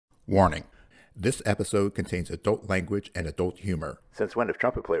Warning. This episode contains adult language and adult humor. Since when have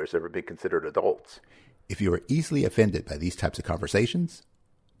trumpet players ever been considered adults? If you are easily offended by these types of conversations,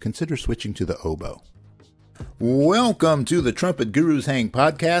 consider switching to the oboe. Welcome to the Trumpet Gurus Hang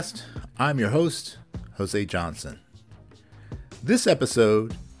podcast. I'm your host, Jose Johnson. This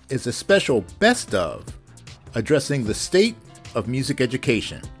episode is a special best of addressing the state of music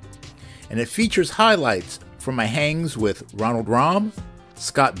education, and it features highlights from my hangs with Ronald Romm,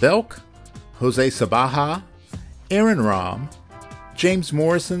 Scott Belck, Jose Sibaja, Ronald Romm, James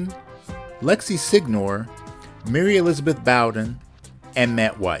Morrison, Lexie Signor, Mary Elizabeth Bowden, and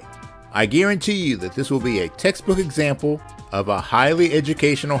Matt White. I guarantee you that this will be a textbook example of a highly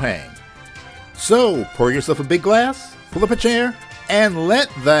educational hang. So, pour yourself a big glass, pull up a chair, and let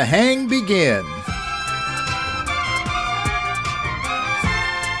the hang begin.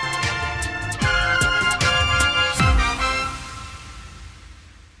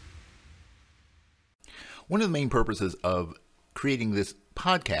 One of the main purposes of creating this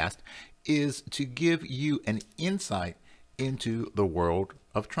podcast is to give you an insight into the world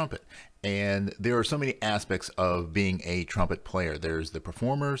of trumpet. And there are so many aspects of being a trumpet player. There's the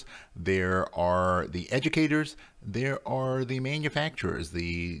performers, there are the educators, there are the manufacturers,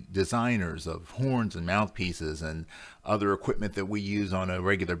 the designers of horns and mouthpieces and other equipment that we use on a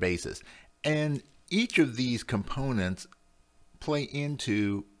regular basis. And each of these components play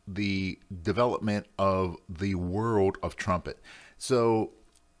into the development of the world of trumpet. So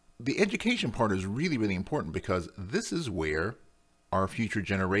the education part is really, really important because this is where our future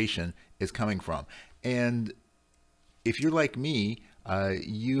generation is coming from. And if you're like me,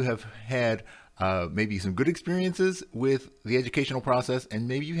 you have had maybe some good experiences with the educational process, and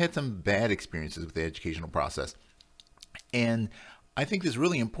maybe you had some bad experiences with the educational process. And I think it's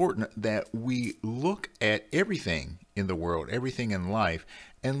really important that we look at everything in the world, everything in life,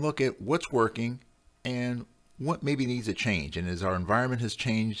 and look at what's working and what maybe needs a change. And as our environment has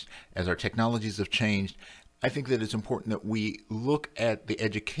changed, as our technologies have changed, I think that it's important that we look at the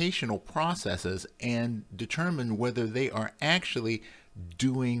educational processes and determine whether they are actually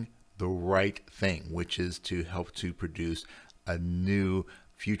doing the right thing, which is to help to produce a new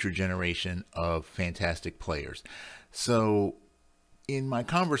future generation of fantastic players. So in my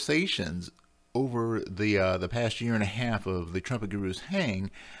conversations over the past year and a half of the Trumpet Gurus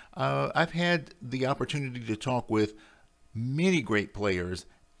Hang, I've had the opportunity to talk with many great players,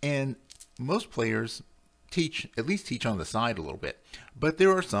 and most players at least teach on the side a little bit. But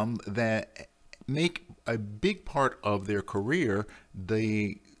there are some that make a big part of their career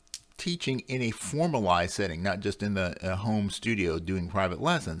the teaching in a formalized setting, not just in the home studio doing private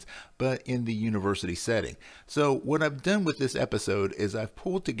lessons, but in the university setting. So what I've done with this episode is I've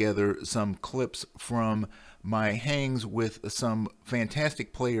pulled together some clips from my hangs with some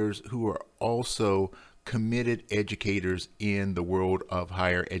fantastic players who are also committed educators in the world of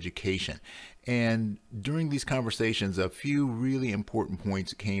higher education. And during these conversations, a few really important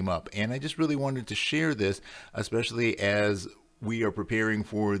points came up, and I just really wanted to share this, especially as we are preparing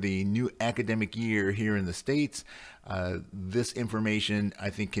for the new academic year here in the States. This information,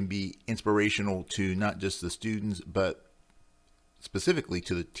 I think, can be inspirational to not just the students, but specifically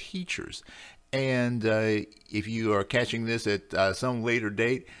to the teachers. And if you are catching this at some later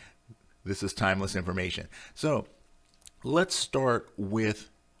date, this is timeless information. So let's start with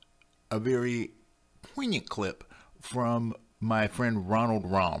a very poignant clip from my friend Ronald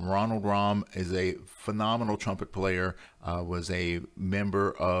Romm. Ronald Romm is a phenomenal trumpet player, was a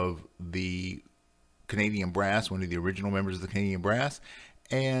member of the Canadian Brass, one of the original members of the Canadian Brass,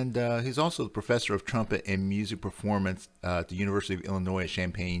 and he's also the professor of trumpet and music performance at the University of Illinois at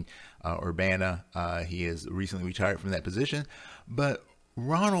Champaign-Urbana. He is recently retired from that position, but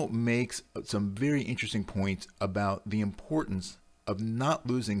Ronald makes some very interesting points about the importance of not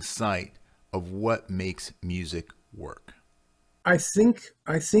losing sight of what makes music work. I think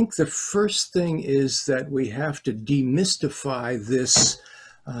the first thing is that we have to demystify this,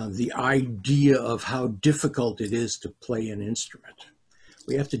 the idea of how difficult it is to play an instrument.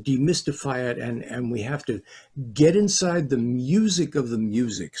 We have to demystify it, and we have to get inside the music of the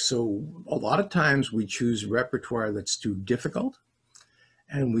music. So a lot of times we choose repertoire that's too difficult.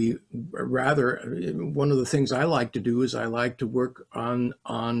 And we rather, one of the things I like to do is I like to work on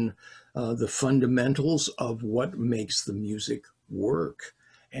the fundamentals of what makes the music work.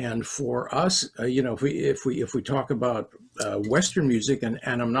 And for us, if we talk about Western music, and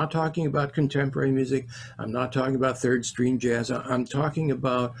I'm not talking about contemporary music, I'm not talking about third stream jazz. I'm talking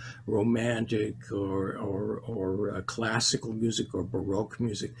about romantic or classical music or Baroque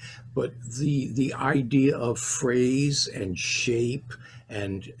music. But the idea of phrase and shape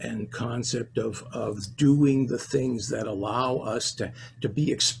and concept of doing the things that allow us to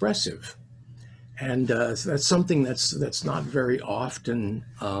be expressive. And that's something that's not very often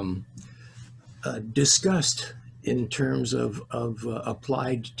discussed in terms of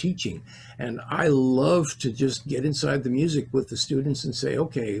applied teaching. And I love to just get inside the music with the students and say,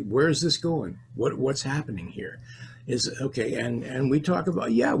 okay, where's this going? What's happening here? Is okay, and we talk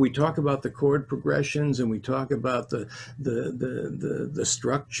about the chord progressions, and we talk about the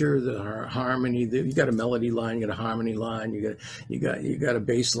structure, the harmony. You got a melody line, you got a harmony line, you got a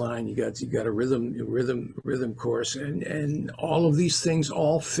bass line, you got a rhythm course, and all of these things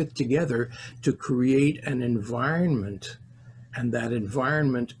all fit together to create an environment, and that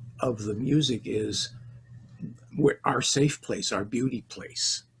environment of the music is our safe place, our beauty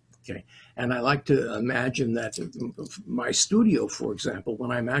place. Okay. And I like to imagine that my studio, for example, when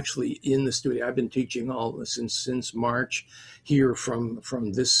I'm actually in the studio, I've been teaching all since March here from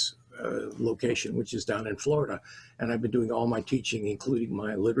this location, which is down in Florida. And I've been doing all my teaching, including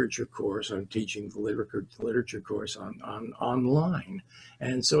my literature course. I'm teaching the literature course online.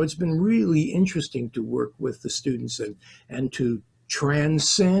 And so it's been really interesting to work with the students and to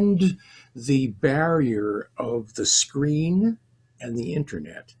transcend the barrier of the screen and the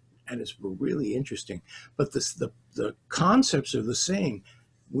internet. And it's really interesting. But the concepts are the same.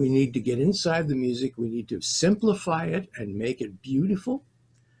 We need to get inside the music. We need to simplify it and make it beautiful.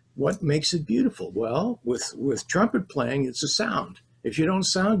 What makes it beautiful? Well, with trumpet playing, it's a sound. If you don't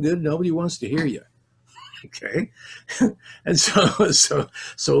sound good, nobody wants to hear you. Okay, and so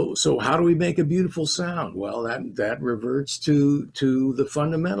how do we make a beautiful sound? Well, that reverts to the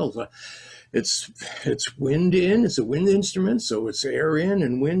fundamentals. It's wind in. It's a wind instrument, so it's air in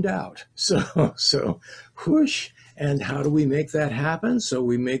and wind out. So whoosh. And how do we make that happen? So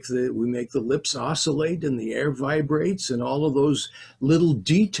we make the lips oscillate and the air vibrates and all of those little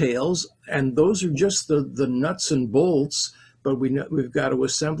details. And those are just the nuts and bolts. But we've got to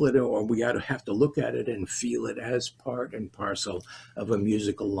assemble it, or we have to look at it and feel it as part and parcel of a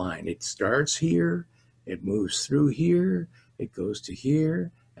musical line. It starts here, it moves through here, it goes to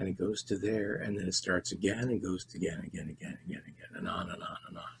here, and it goes to there, and then it starts again and goes to again, and on and on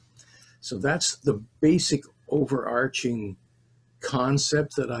and on. So that's the basic overarching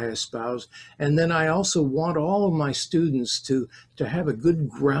concept that I espouse. And then I also want all of my students to have a good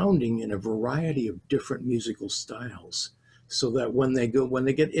grounding in a variety of different musical styles, so that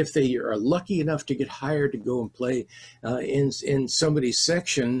if they are lucky enough to get hired to go and play in somebody's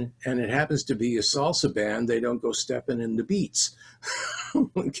section, and it happens to be a salsa band, they don't go stepping in the beats.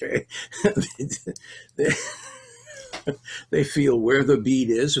 Okay. They feel where the beat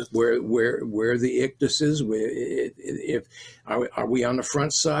is, where the ictus is. Are we on the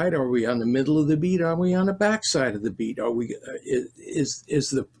front side? Are we on the middle of the beat? Are we on the back side of the beat? Are we is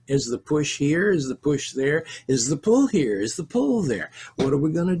the push here? Is the push there? Is the pull here? Is the pull there? What are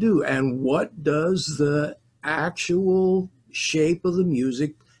we going to do? And what does the actual shape of the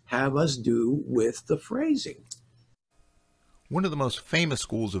music have us do with the phrasing? One of the most famous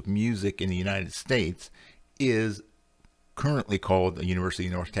schools of music in the United States is currently called the University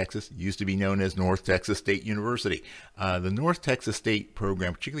of North Texas. It used to be known as North Texas State University. The North Texas State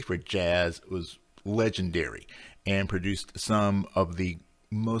program, particularly for jazz, was legendary and produced some of the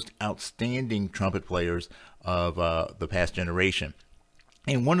most outstanding trumpet players of the past generation.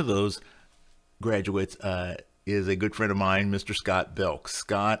 And one of those graduates is a good friend of mine, Mr. Scott Belck.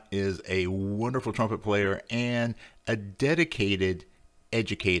 Scott is a wonderful trumpet player and a dedicated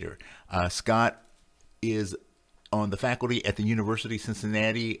educator. Scott is on the faculty at the University of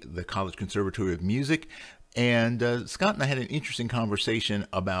Cincinnati, the College Conservatory of Music. And Scott and I had an interesting conversation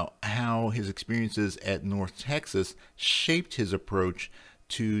about how his experiences at North Texas shaped his approach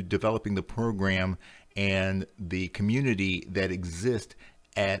to developing the program and the community that exists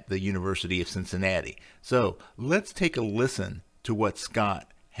at the University of Cincinnati. So let's take a listen to what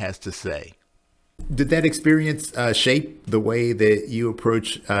Scott has to say. Did that experience shape the way that you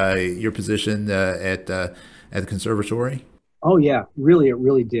approach your position at the conservatory? Oh yeah, really, it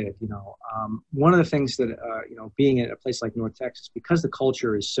really did. One of the things that being at a place like North Texas, because the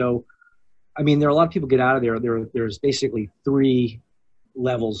culture is so, there are a lot of people get out of there. There's basically three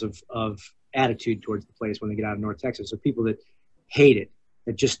levels of attitude towards the place when they get out of North Texas. So people that hate it,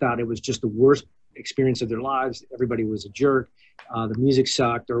 that just thought it was just the worst experience of their lives. Everybody was a jerk. The music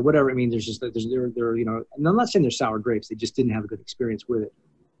sucked or whatever. I mean, there's you know, and I'm not saying they're sour grapes. They just didn't have a good experience with it.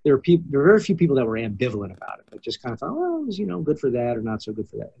 There are very few people that were ambivalent about it, that just kind of thought, well, it was, you know, good for that or not so good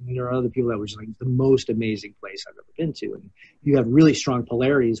for that. And there are other people that were just like, the most amazing place I've ever been to. And you have really strong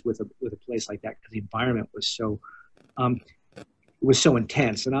polarities with a place like that because the environment was so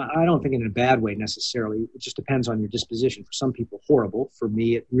intense. And I don't think in a bad way necessarily. It just depends on your disposition. For some people, horrible. For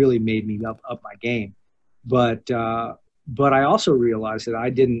me, it really made me up my game. But I also realized that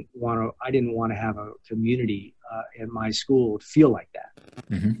I didn't want to have a community at my school to feel like that.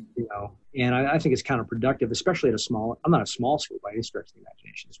 Mm-hmm. You know, and I think it's counterproductive, especially at I'm not a small school by any stretch of the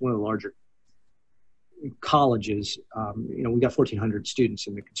imagination. It's one of the larger colleges. You know, we got 1,400 students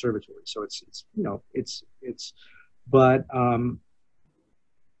in the conservatory, so but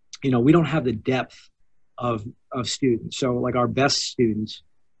you know, we don't have the depth of students. So like our best students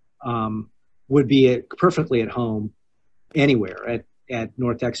would be perfectly at home anywhere at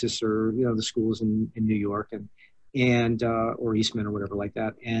North Texas or, you know, the schools in New York and or Eastman or whatever like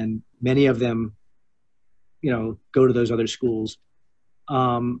that. And many of them, you know, go to those other schools.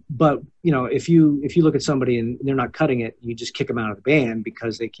 But, you know, if you look at somebody and they're not cutting it, you just kick them out of the band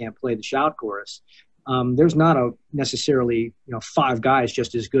because they can't play the shout chorus. There's not necessarily, you know, 5 guys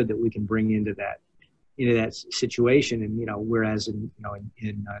just as good that we can bring into that situation. And, you know, whereas in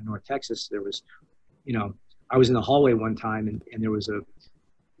North Texas, there was, you know, I was in the hallway one time and there was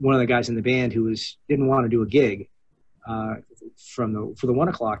one of the guys in the band who didn't want to do a gig for the 1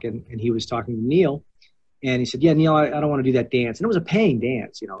 o'clock. And he was talking to Neil and he said, yeah, Neil, I don't want to do that dance. And it was a paying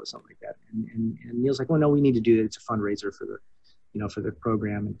dance, you know, or something like that. And Neil's like, well, no, we need to do it. It's a fundraiser for the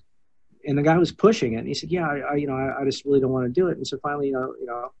program. And the guy was pushing it. And he said, yeah, I just really don't want to do it. And so finally, you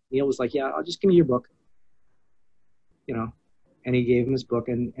know, Neil was like, yeah, I'll just give me your book, you know, and he gave him his book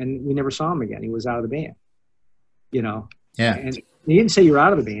and we never saw him again. He was out of the band, you know? Yeah. And he didn't say you're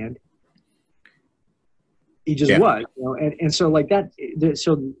out of the band. He just was, you know? And so like that,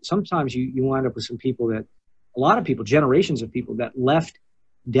 so sometimes you wind up with some people a lot of people, generations of people that left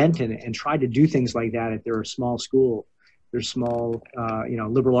Denton and tried to do things like that at their small school, their small, you know,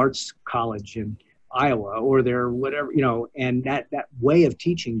 liberal arts college in Iowa or their whatever, you know, and that way of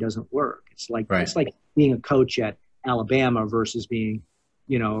teaching doesn't work. It's like, It's like being a coach at Alabama versus being,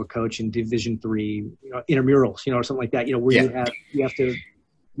 you know, a coach in Division III, you know, intramurals, you know, or something like that, you know, where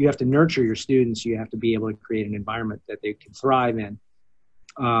you have to nurture your students. You have to be able to create an environment that they can thrive in.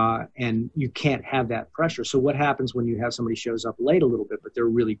 And you can't have that pressure. So what happens when you have somebody shows up late a little bit, but they're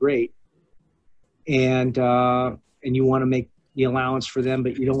really great and you want to make the allowance for them,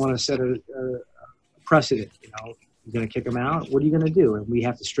 but you don't want to set a precedent, you know, you're going to kick them out. What are you going to do? And we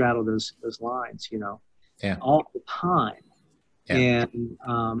have to straddle those lines, you know, all the time. Yeah. And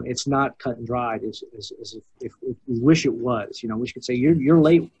it's not cut and dried as if we wish it was. You know, we could say you're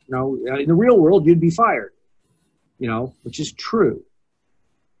late. You know, in the real world, you'd be fired. You know, which is true.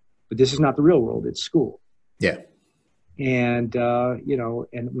 But this is not the real world. It's school. Yeah. And you know,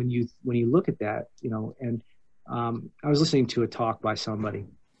 and when you look at that, you know, and I was listening to a talk by somebody,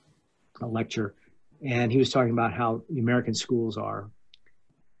 a lecture, and he was talking about how the American schools are.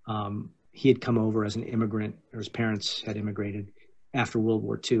 He had come over as an immigrant, or his parents had immigrated after World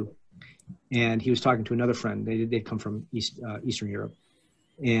War II. And he was talking to another friend. They'd come from Eastern Europe.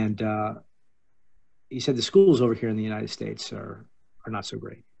 And he said, the schools over here in the United States are not so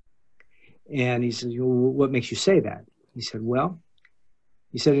great. And he said, well, what makes you say that? He said, well,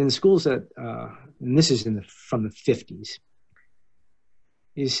 he said, in the schools that, and this is from the 50s,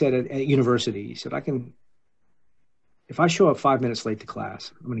 he said at university, he said, if I show up 5 minutes late to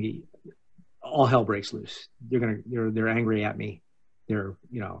class, I'm going to get all hell breaks loose. They're angry at me. They're,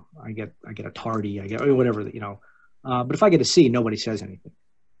 you know, I get a tardy, I get whatever, you know. But if I get a C, nobody says anything.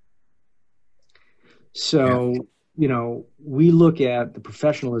 So, you know, we look at the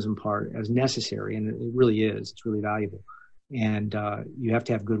professionalism part as necessary, and it really is. It's really valuable. And you have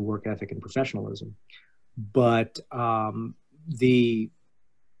to have good work ethic and professionalism. But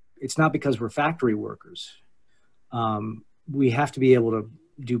it's not because we're factory workers. We have to be able to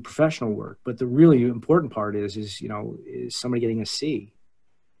do professional work. But the really important part is somebody getting a C.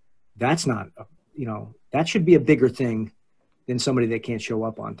 That's not, you know, that should be a bigger thing than somebody that can't show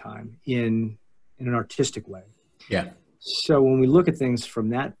up on time in an artistic way. Yeah. So when we look at things from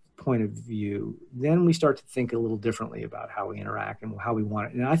that point of view, then we start to think a little differently about how we interact and how we want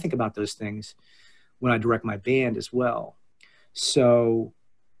it. And I think about those things when I direct my band as well. So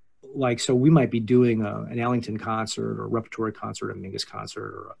we might be doing an Ellington concert or a repertory concert, a Mingus concert,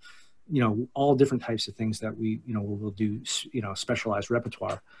 or all different types of things that we'll do, specialized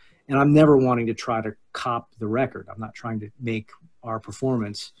repertoire. And I'm never wanting to try to cop the record. I'm not trying to make our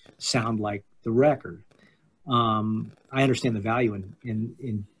performance sound like the record. I understand the value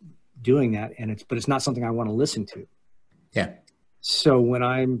in doing that, but it's not something I want to listen to. Yeah. So when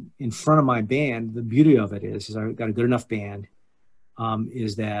I'm in front of my band, the beauty of it is I've got a good enough band,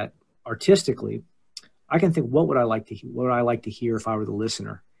 is that artistically, I can think, what would I like to hear if I were the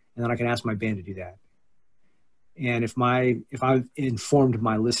listener? And then I can ask my band to do that. And if I've informed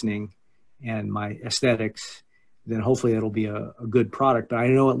my listening and my aesthetics, then hopefully it'll be a good product. But I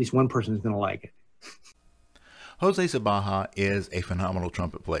know at least one person is going to like it. Jose Sibaja is a phenomenal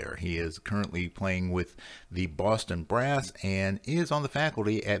trumpet player. He is currently playing with the Boston Brass and is on the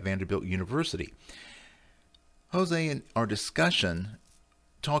faculty at Vanderbilt University. Jose, in our discussion,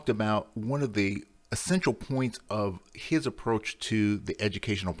 talked about one of the essential points of his approach to the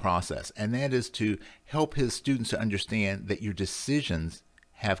educational process, and that is to help his students to understand that your decisions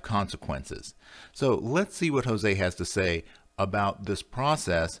have consequences. So let's see what Jose has to say about this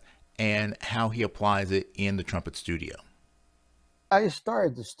process and how he applies it in the trumpet studio. I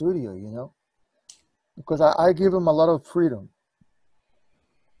started the studio, because I give him a lot of freedom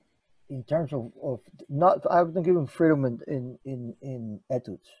in terms of not. I don't give him freedom in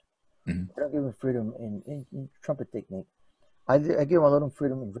etudes. Mm-hmm. I don't give him freedom in trumpet technique. I give him a lot of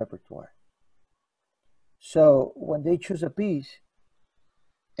freedom in repertoire. So when they choose a piece,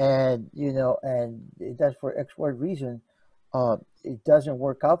 and that's for X, Y reason, it doesn't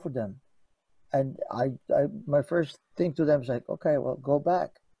work out for them, and I my first thing to them is like, okay, well, go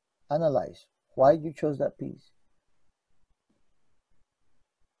back, analyze why you chose that piece.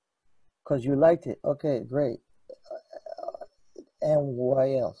 Because you liked it. Okay, great. And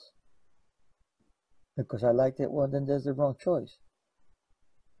why else? Because I liked it. Well, then there's the wrong choice.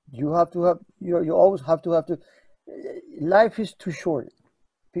 You have to have. You always have to. Life is too short.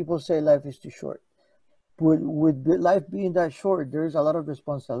 People say life is too short. With life being that short, there's a lot of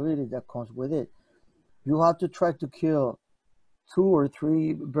responsibility that comes with it. You have to try to kill 2 or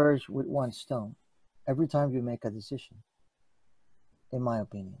 3 birds with one stone every time you make a decision, in my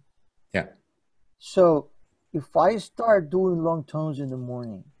opinion. Yeah. So if I start doing long tones in the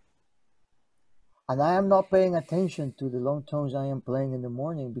morning, and I am not paying attention to the long tones I am playing in the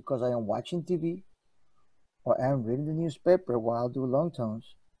morning because I am watching TV or I am reading the newspaper while I do long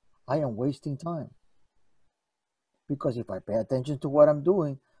tones, I am wasting time. Because if I pay attention to what I'm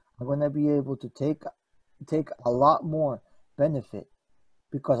doing, I'm going to be able to take a lot more benefit,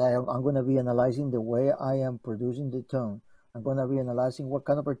 because I'm going to be analyzing the way I am producing the tone. I'm going to be analyzing what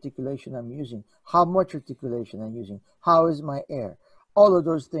kind of articulation I'm using, how much articulation I'm using, how is my air, all of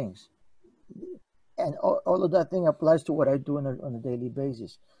those things. And all of that thing applies to what I do on a daily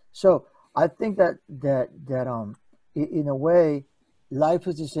basis. So I think that in a way, life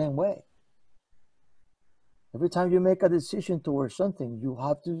is the same way. Every time you make a decision towards something, you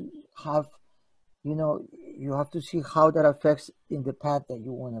have to see how that affects in the path that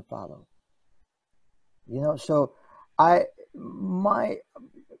you want to follow. So I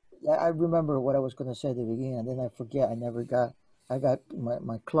remember what I was going to say at the beginning, and then I forget.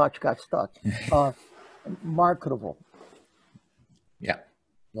 My clutch got stuck. Marketable. Yeah.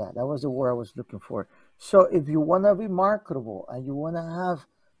 Yeah, that was the word I was looking for. So if you want to be marketable and you want to have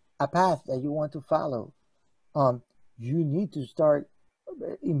a path that you want to follow, you need to start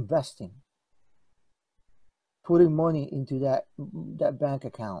investing, putting money into that bank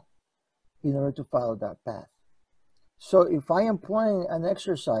account in order to follow that path. So if I am playing an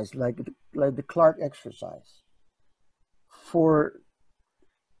exercise like the Clark exercise, for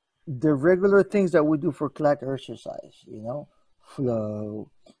the regular things that we do for Clark exercise,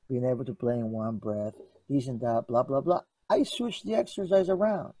 flow, being able to play in one breath, this and that, blah, blah, blah, I switch the exercise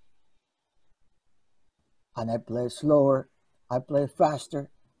around. And I play slower, I play faster,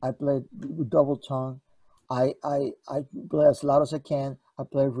 I play with double tongue, I play as loud as I can, I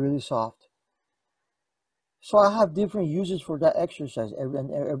play really soft. So I have different uses for that exercise.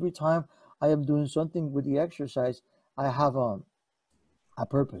 Every time I am doing something with the exercise, I have a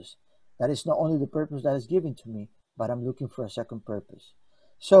purpose. That is not only the purpose that is given to me, but I'm looking for a second purpose.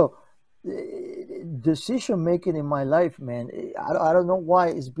 So decision making in my life, man, I don't know why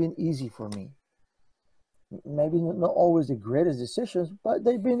it's been easy for me. Maybe not always the greatest decisions, but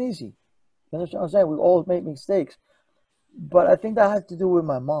they've been easy. You understand what I'm saying? We all make mistakes. But I think that had to do with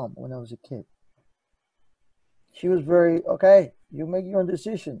my mom when I was a kid. She was very, okay, you make your own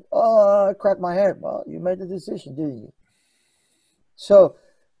decision. Oh, I cracked my head. Well, you made the decision, didn't you? So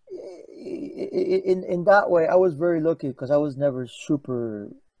in that way, I was very lucky because I was never super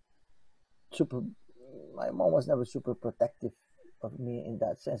super. My mom was never super protective of me in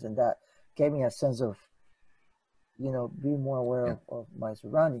that sense, and that gave me a sense of, being more aware of my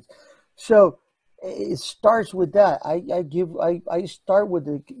surroundings. So it starts with that. I start with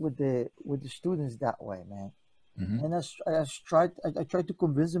the students that way, man. Mm-hmm. And I try to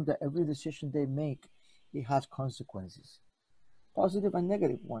convince them that every decision they make, it has consequences, positive and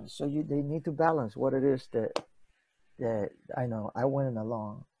negative ones. So they need to balance what it is that I know. I went in a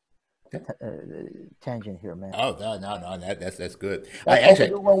long tangent here, man. Oh no, that's good. I That's what we actually,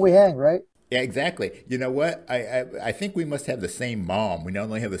 do when we hang, right? yeah, exactly. You know what? I think we must have the same mom. We not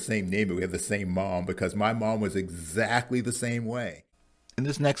only have the same name, but we have the same mom because my mom was exactly the same way. In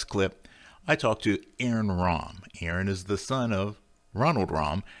this next clip, I talked to Ronald Romm. Aaron is the son of Ronald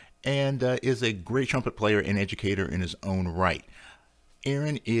Romm and is a great trumpet player and educator in his own right.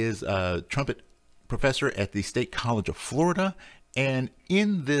 Aaron is a trumpet professor at the State College of Florida. And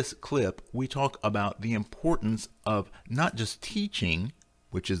in this clip, we talk about the importance of not just teaching,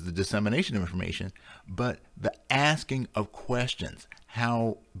 which is the dissemination of information, but the asking of questions,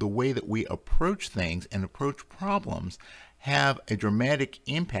 how the way that we approach things and approach problems have a dramatic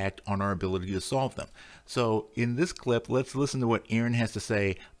impact on our ability to solve them. So in this clip, let's listen to what Aaron has to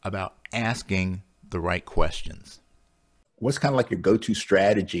say about asking the right questions. What's kind of like your go-to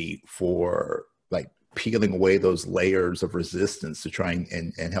strategy for like peeling away those layers of resistance to try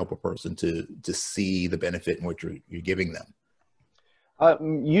and help a person to see the benefit in what you're giving them?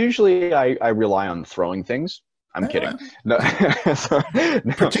 Usually I rely on throwing things. I'm kidding. No.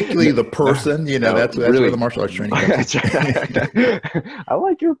 Particularly the person, that's really, where the martial arts training comes in. I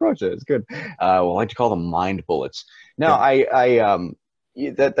like your approach. It's good. I like to call them mind bullets. Now,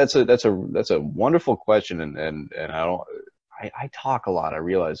 that's a wonderful question, and I talk a lot. I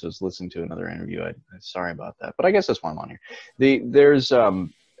realized I was listening to another interview. I'm sorry about that, but I guess that's why I'm on here.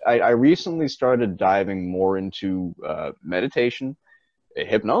 I recently started diving more into meditation,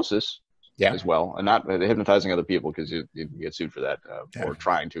 hypnosis, as well, and not hypnotizing other people because you get sued for that or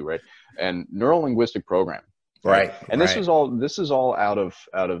trying to, right? And neuro-linguistic programming, right? And this is all out of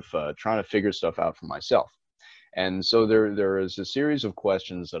trying to figure stuff out for myself. And so there is a series of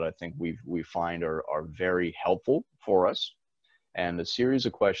questions that I think we find are very helpful for us, and a series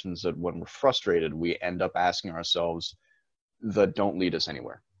of questions that when we're frustrated we end up asking ourselves that don't lead us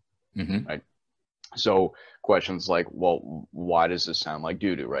anywhere, right? So questions like, well, why does this sound like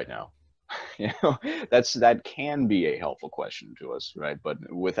doo-doo right now? That can be a helpful question to us, right? But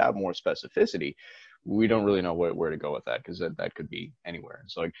without more specificity, we don't really know where to go with that, because that could be anywhere.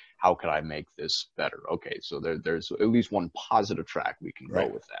 It's like, how could I make this better? Okay, so there's at least one positive track we can go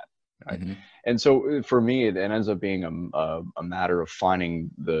with that, right? And so for me, it ends up being a matter of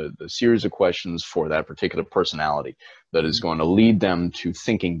finding the series of questions for that particular personality that is going to lead them to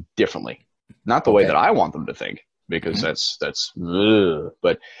thinking differently, not the way that I want them to think, because that's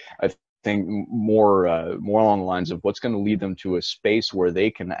but I think more along the lines of what's going to lead them to a space where they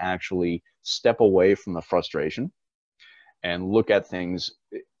can actually step away from the frustration and look at things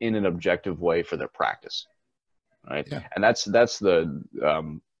in an objective way for their practice, right? And that's the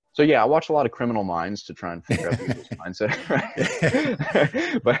so yeah, I watch a lot of Criminal Minds to try and figure out people's mindset,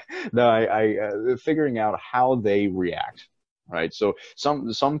 right? But no, I figuring out how they react, right? So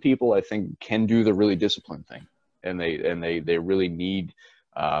some people I think can do the really disciplined thing, and they really need,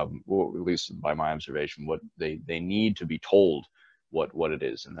 well, at least by my observation, what they need to be told what it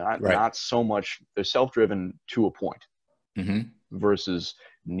is, and not so much, they're self-driven to a point, versus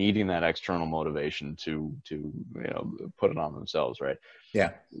needing that external motivation to put it on themselves, right?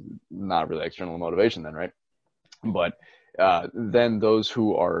 Not really external motivation then, right? But then those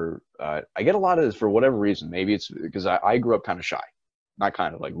who are I get a lot of this for whatever reason. Maybe it's because I grew up kind of shy, not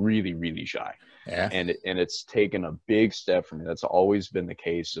kind of, like really, really shy. And it's taken a big step for me. That's always been the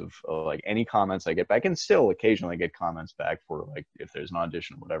case of like any comments I get back, and still occasionally I get comments back for like if there's an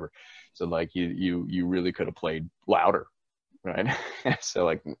audition or whatever. So like you really could have played louder, right? So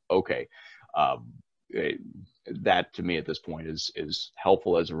like, okay, that to me at this point is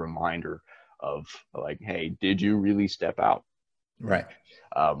helpful as a reminder of like, hey, did you really step out? Right.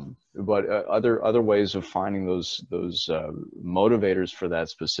 But other ways of finding those motivators for that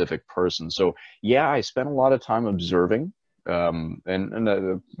specific person. So yeah, I spent a lot of time observing, and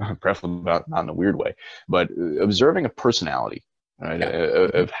preferably not in a weird way, but observing a personality, right?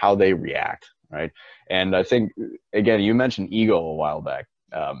 Of how they react, right? And I think, again, you mentioned ego a while back,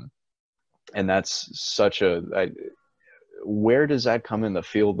 and that's such where does that come in the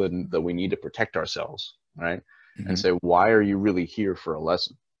field that we need to protect ourselves, right? And say, why are you really here for a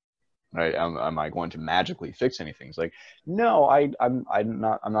lesson, right? Am I going to magically fix anything? It's like, no, I'm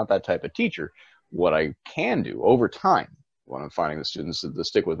not that type of teacher. What I can do over time, when I'm finding the students that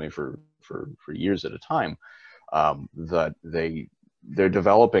stick with me for years at a time, that they're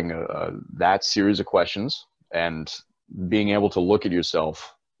developing that series of questions and being able to look at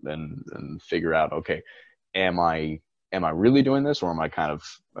yourself and figure out, okay, am I really doing this, or am I kind of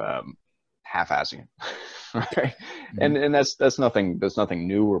half-assing it? Right? And that's nothing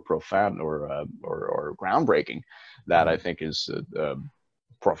new or profound or groundbreaking. That I think is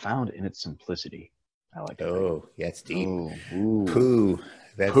profound in its simplicity. I like to Oh, that's deep. Ooh. Poo.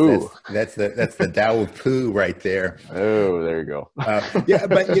 Poo. That's the Tao of poo right there. Oh, there you go. Yeah,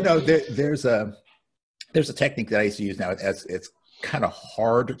 but you know, there's a technique that I used to use now. It's kind of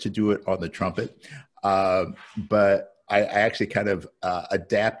hard to do it on the trumpet, but I actually kind of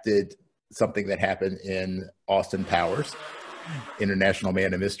adapted something that happened in Austin Powers, International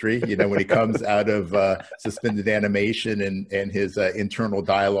Man of Mystery. You know, when he comes out of suspended animation and his internal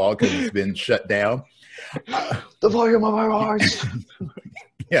dialogue has been shut down. The volume of our hearts.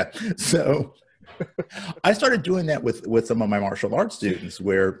 Yeah. So I started doing that with some of my martial arts students,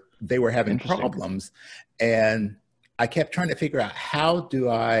 where they were having problems, and I kept trying to figure out, how do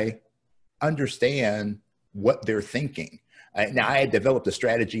I understand what they're thinking? Now, I had developed a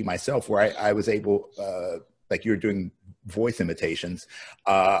strategy myself where I was able, like you're doing voice imitations,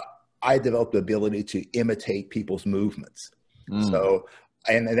 I developed the ability to imitate people's movements. So,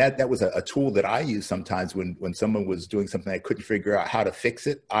 and that was a tool that I used sometimes when someone was doing something I couldn't figure out how to fix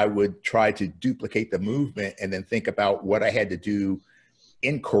it. I would try to duplicate the movement and then think about what I had to do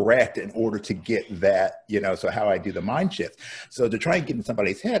incorrect in order to get that, you know, so how I do the mind shift. So to try and get in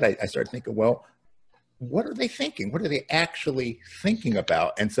somebody's head, I started thinking, well, what are they thinking? What are they actually thinking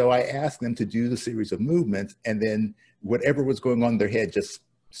about? And so I asked them to do the series of movements, and then whatever was going on in their head, just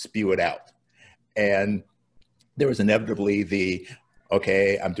spew it out. And there was inevitably the,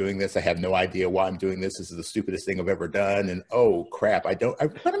 okay, I'm doing this. I have no idea why I'm doing this. This is the stupidest thing I've ever done. And oh crap, what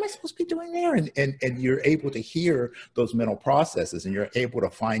am I supposed to be doing there? And you're able to hear those mental processes, and you're able to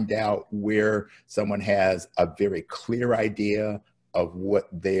find out where someone has a very clear idea of what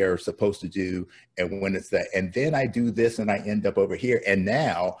they're supposed to do, and when it's that, and then I do this and I end up over here, and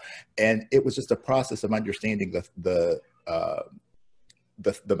it was just a process of understanding the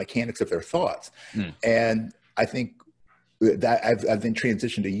mechanics of their thoughts. And I think that I've then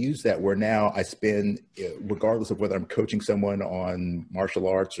transitioned to use that, where now I spend, regardless of whether I'm coaching someone on martial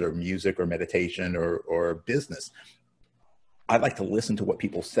arts or music or meditation or business, I like to listen to what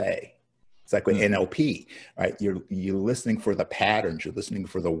people say. It's like with NLP, right? You're listening for the patterns, you're listening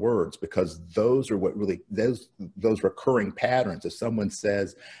for the words, because those are what really, those recurring patterns. If someone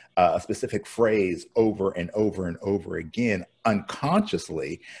says a specific phrase over and over and over again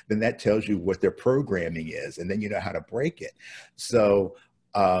unconsciously, then that tells you what their programming is, and then you know how to break it. So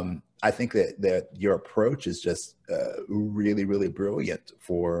I think that your approach is just really, really brilliant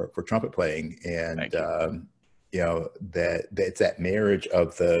for trumpet playing, and you know, that it's that marriage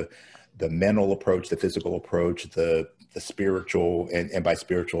of the mental approach, the physical approach, the spiritual, and by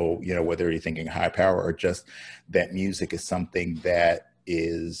spiritual, you know, whether you're thinking high power or just that music is something that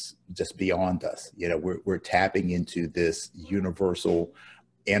is just beyond us. You know, we're tapping into this universal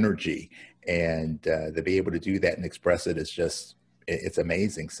energy, and to be able to do that and express it is just, it's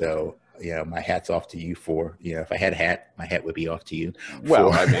amazing. So, you know, my hat's off to you for, you know, if I had a hat, my hat would be off to you.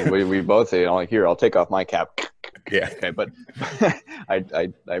 Well, I mean, we both say, here, I'll take off my cap. Yeah. Okay, but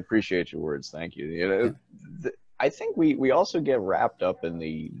I appreciate your words. Thank you. You know, I think we also get wrapped up in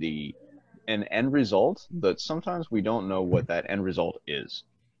an end result that sometimes we don't know what that end result is.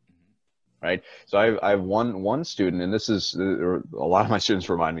 Right. So I have one student, and this is a lot of my students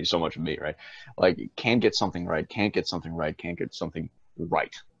remind me so much of me. Right. Like, can't get something right, can't get something right, can't get something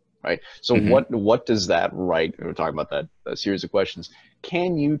right. Right. So what does that right? We're talking about that series of questions.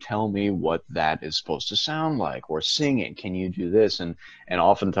 Can you tell me what that is supposed to sound like, or sing it? Can you do this? And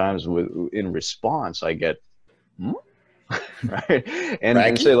oftentimes in response, I get, right,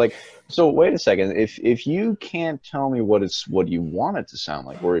 and say, like, so wait a second. If you can't tell me what you want it to sound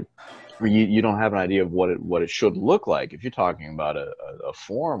like, or you don't have an idea of what it should look like, if you're talking about a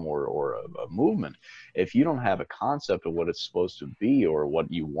form or a movement, if you don't have a concept of what it's supposed to be or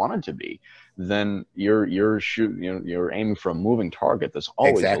what you want it to be, then you're aiming for a moving target that's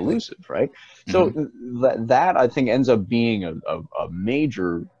always elusive, right? So that I think ends up being a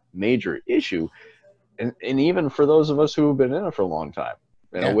major issue, and even for those of us who have been in it for a long time.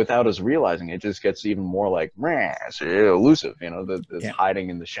 You know, without us realizing it, just gets even more like elusive. You know, that's hiding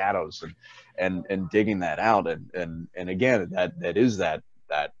in the shadows and digging that out. And again, that is that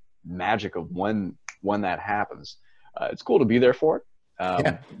magic of when that happens. It's cool to be there for it.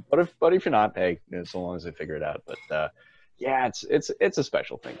 Yeah. But if you're not, hey, so long as they figure it out. But yeah, it's a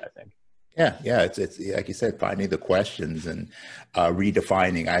special thing, I think. Yeah. It's like you said, finding the questions and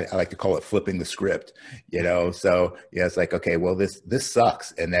redefining. I like to call it flipping the script. So yeah, it's like, okay, well, this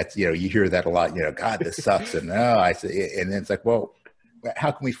sucks, and that's, you hear that a lot. God, this sucks, and no, I say, and then it's like, well,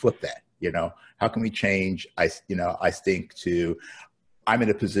 how can we flip that? How can we change? I think I'm in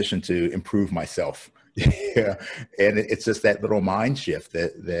a position to improve myself. Yeah, and it's just that little mind shift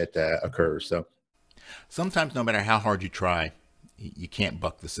that occurs. So sometimes, no matter how hard you try, you can't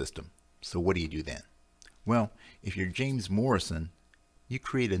buck the system. So what do you do then? Well, if you're James Morrison, you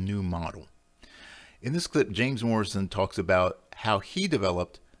create a new model. In this clip, James Morrison talks about how he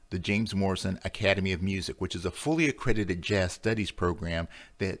developed the James Morrison Academy of Music, which is a fully accredited jazz studies program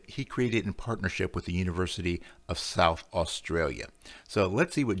that he created in partnership with the University of South Australia. So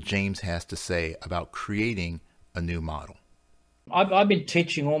let's see what James has to say about creating a new model. I've been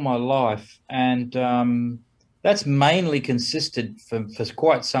teaching all my life, and that's mainly consisted for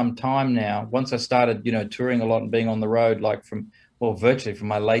quite some time now. Once I started, touring a lot and being on the road, virtually from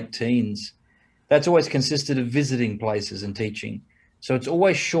my late teens, that's always consisted of visiting places and teaching. So it's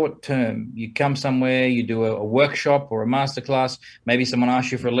always short term. You come somewhere, you do a workshop or a masterclass. Maybe someone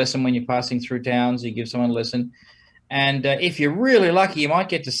asks you for a lesson when you're passing through towns. You give someone a lesson. And if you're really lucky, you might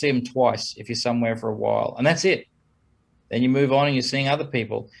get to see them twice if you're somewhere for a while. And that's it. Then you move on and you're seeing other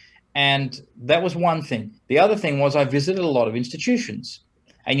people. And that was one thing. The other thing was I visited a lot of institutions.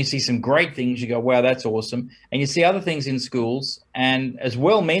 And you see some great things. You go, wow, that's awesome. And you see other things in schools. And as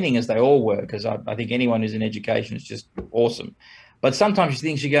well-meaning as they all were, because I think anyone who's in education is just awesome. But sometimes you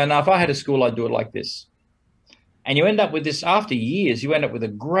think, you go, now, if I had a school, I'd do it like this. And you end up with this, after years, you end up with a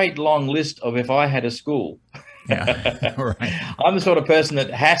great long list of if I had a school. Yeah, right. I'm the sort of person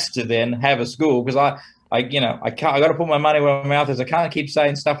that has to then have a school, because I got to put my money where my mouth is. I can't keep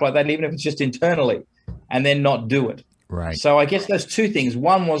saying stuff like that, even if it's just internally, and then not do it. Right. So I guess those two things.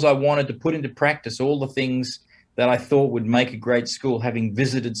 One was I wanted to put into practice all the things that I thought would make a great school, having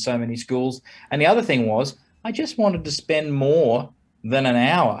visited so many schools. And the other thing was I just wanted to spend more than an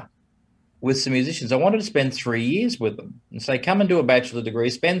hour with some musicians. I wanted to spend 3 years with them and say, come and do a bachelor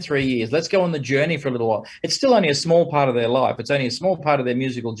degree, spend 3 years. Let's go on the journey for a little while. It's still only a small part of their life. It's only a small part of their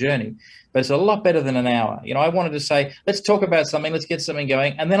musical journey, but it's a lot better than an hour. I wanted to say, let's talk about something, let's get something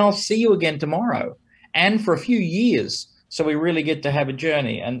going, and then I'll see you again tomorrow and for a few years. So we really get to have a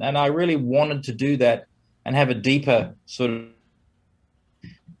journey. And I really wanted to do that and have a deeper sort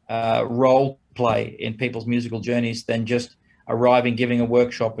of role play in people's musical journeys than just arriving, giving a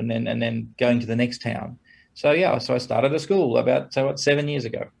workshop, and then going to the next town. So I started a school about 7 years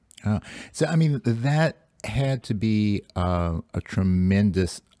ago. So I mean, that had to be a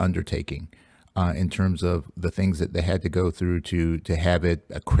tremendous undertaking in terms of the things that they had to go through to have it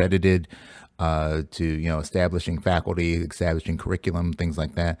accredited, to establishing faculty, establishing curriculum, things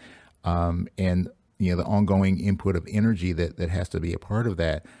like that, and the ongoing input of energy that has to be a part of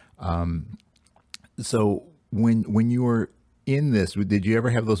that. So when you were in this, did you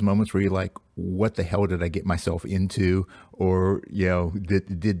ever have those moments where you're like, what the hell did I get myself into? Or,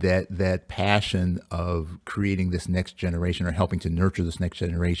 did that passion of creating this next generation or helping to nurture this next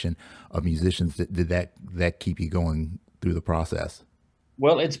generation of musicians, did that keep you going through the process?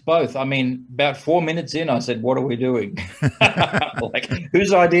 Well, it's both. I mean, about 4 minutes in, I said, what are we doing? Like,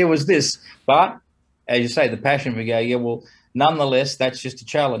 whose idea was this? But as you say, the passion, we go, yeah, well, nonetheless, that's just a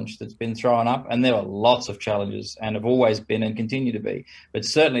challenge that's been thrown up. And there are lots of challenges and have always been and continue to be. But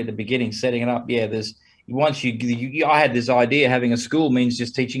certainly at the beginning, setting it up, I had this idea, having a school means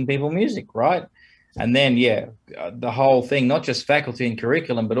just teaching people music, right? And then, the whole thing, not just faculty and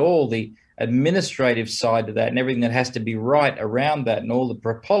curriculum, but all the administrative side of that and everything that has to be right around that and all the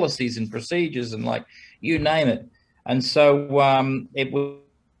policies and procedures and you name it. And so it was,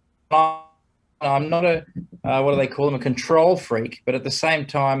 I'm not a, what do they call them, a control freak, but at the same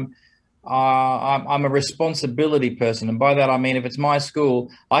time, I'm a responsibility person. And by that, I mean, if it's my school,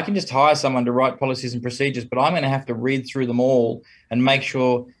 I can just hire someone to write policies and procedures, but I'm going to have to read through them all and make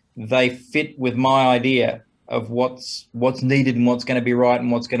sure they fit with my idea of what's needed and what's going to be right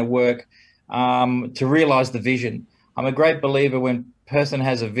and what's going to work, to realize the vision. I'm a great believer when a person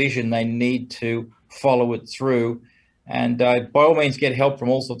has a vision, they need to follow it through. And by all means, get help from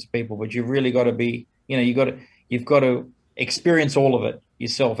all sorts of people, but you've really got to be, you've got to experience all of it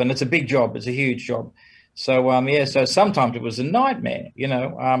yourself. And it's a big job. It's a huge job. So, so sometimes it was a nightmare,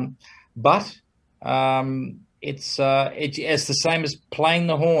 but it's the same as playing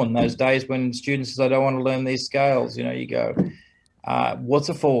the horn. Those days when students say, I don't want to learn these scales, you go, what's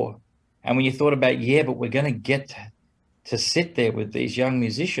it for? And when you thought about, yeah, but we're going to get to sit there with these young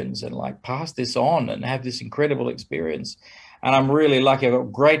musicians and like pass this on and have this incredible experience. And I'm really lucky. I've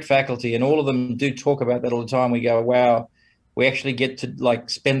got great faculty, and all of them do talk about that all the time. We go, wow, we actually get to like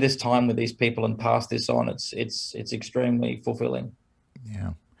spend this time with these people and pass this on. It's extremely fulfilling.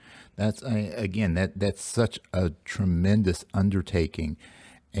 Yeah. That's that's such a tremendous undertaking,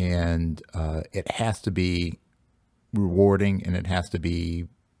 and it has to be rewarding, and it has to be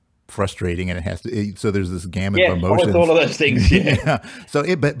frustrating, and it has to. So there's this gamut of emotions. All of those things. Yeah. Yeah.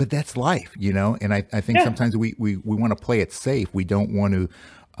 So, but that's life, And I think sometimes we want to play it safe. We don't want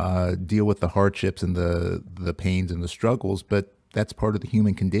to deal with the hardships and the pains and the struggles, but that's part of the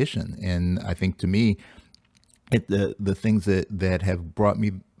human condition. And I think to me, the things that have brought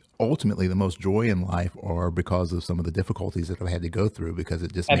me ultimately the most joy in life are because of some of the difficulties that I've had to go through, because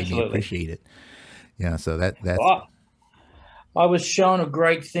it just made me appreciate it. Yeah. So that's. Well, I was shown a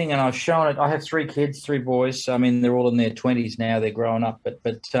great thing, and I've shown it. I have 3 kids, 3 boys. I mean, they're all in their 20s now. They're growing up, but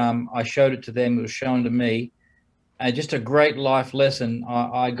I showed it to them. It was shown to me. Just a great life lesson.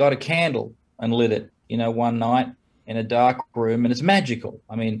 I got a candle and lit it, one night in a dark room, and it's magical.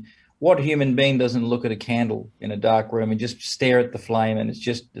 I mean, what human being doesn't look at a candle in a dark room and just stare at the flame, and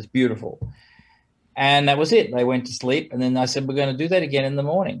it's beautiful. And that was it. They went to sleep, and then I said, we're going to do that again in the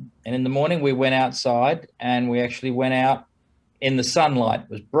morning. And in the morning, we went outside, and we actually went out in the sunlight. It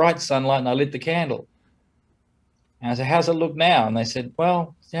was bright sunlight, and I lit the candle. And I said, how's it look now? And they said,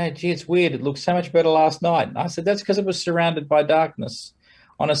 well, yeah, gee, it's weird. It looked so much better last night. And I said, that's because it was surrounded by darkness.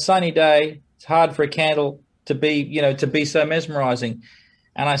 On a sunny day, it's hard for a candle to be so mesmerizing.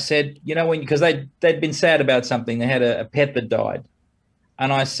 And I said, because they'd been sad about something. They had a pet that died.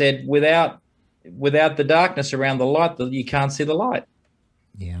 And I said, without the darkness around the light, you can't see the light.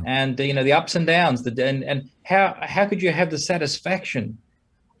 Yeah. And, the ups and downs, and how could you have the satisfaction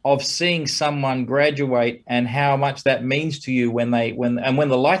of seeing someone graduate, and how much that means to you when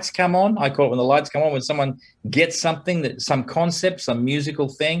the lights come on. I call it when the lights come on, when someone gets something, some concept, some musical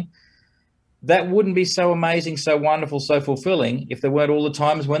thing. That wouldn't be so amazing, so wonderful, so fulfilling if there weren't all the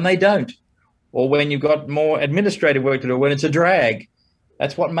times when they don't, or when you've got more administrative work to do, when it's a drag.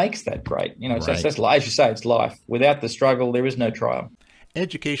 That's what makes that great. Right. So that's, as you say, it's life. Without the struggle, there is no triumph.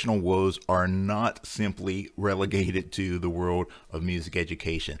 Educational woes are not simply relegated to the world of music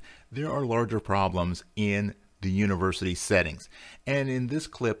education. There are larger problems in the university settings. And in this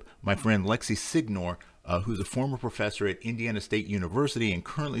clip, my friend Lexie Signor, who's a former professor at Indiana State University and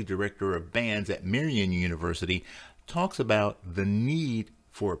currently director of bands at Marian University, talks about the need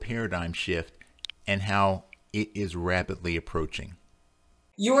for a paradigm shift and how it is rapidly approaching.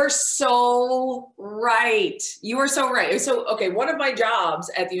 You're so right. You are so right. So, okay, one of my jobs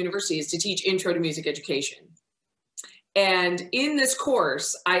at the university is to teach intro to music education. And in this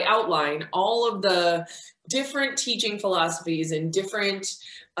course, I outline all of the different teaching philosophies and different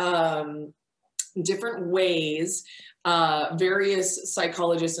ways various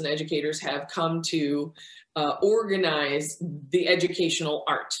psychologists and educators have come to organize the educational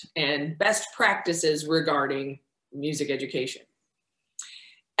art and best practices regarding music education.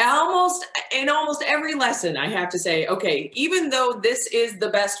 In almost every lesson, I have to say, okay, even though this is the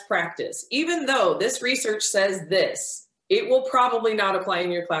best practice, even though this research says this, it will probably not apply in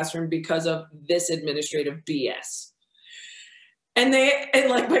your classroom because of this administrative BS. And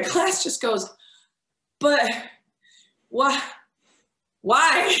like my class just goes, but why?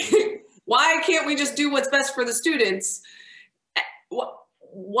 Why can't we just do what's best for the students?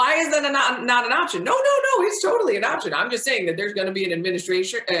 Why is that not an option? No, it's totally an option. I'm just saying that there's going to be an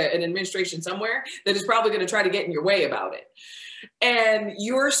administration somewhere that is probably going to try to get in your way about it. And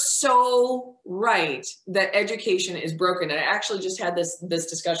you're so right that education is broken. And I actually just had this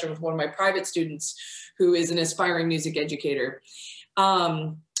discussion with one of my private students who is an aspiring music educator.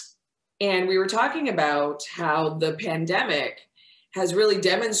 And we were talking about how the pandemic has really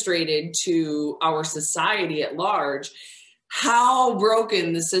demonstrated to our society at large how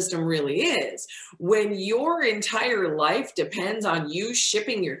broken the system really is. When your entire life depends on you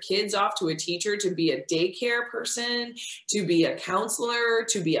shipping your kids off to a teacher to be a daycare person, to be a counselor,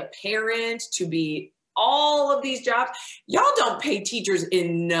 to be a parent, to be all of these jobs, y'all don't pay teachers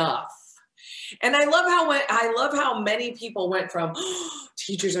enough. And I love how many people went from, oh,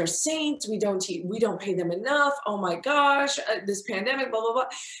 teachers are saints, we don't pay them enough, oh my gosh, this pandemic, blah, blah, blah,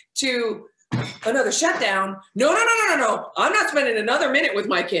 to another shutdown. No. I'm not spending another minute with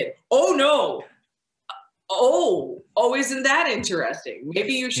my kid. Oh no. Oh, isn't that interesting?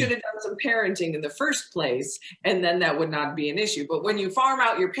 Maybe you should have done some parenting in the first place, and then that would not be an issue. But when you farm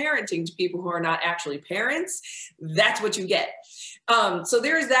out your parenting to people who are not actually parents, that's what you get. So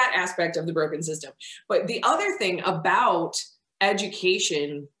there's that aspect of the broken system. But the other thing about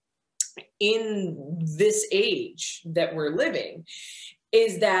education in this age that we're living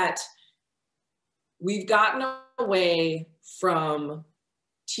is that we've gotten away from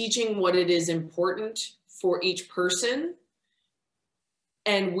teaching what it is important for each person.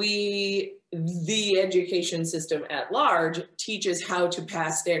 And the education system at large teaches how to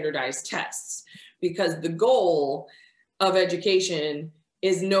pass standardized tests, because the goal of education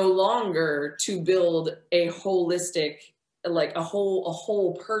is no longer to build a holistic, like a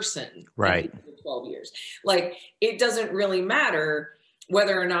whole person. Right. In 12 years. Like, it doesn't really matter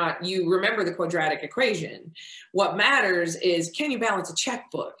whether or not you remember the quadratic equation. What matters is, can you balance a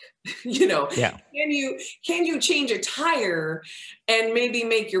checkbook? Yeah. Can you change a tire and maybe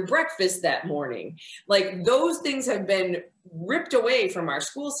make your breakfast that morning? Like, those things have been ripped away from our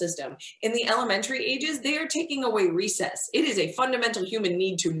school system. In the elementary ages, they are taking away recess. It is a fundamental human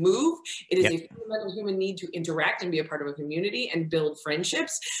need to move. It is a fundamental human need to interact and be a part of a community and build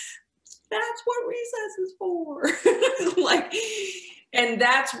friendships. That's what recess is for. And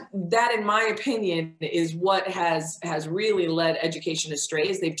that, in my opinion, is what has really led education astray,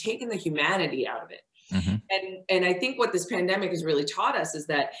 is they've taken the humanity out of it. Mm-hmm. And I think what this pandemic has really taught us is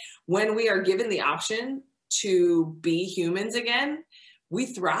that when we are given the option to be humans again, we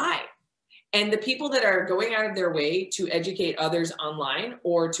thrive. And the people that are going out of their way to educate others online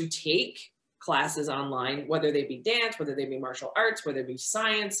or to take classes online, whether they be dance, whether they be martial arts, whether it be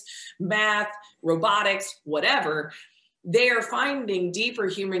science, math, robotics, whatever, they are finding deeper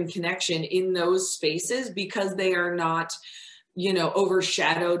human connection in those spaces because they are not,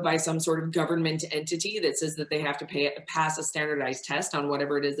 overshadowed by some sort of government entity that says that they have to pass a standardized test on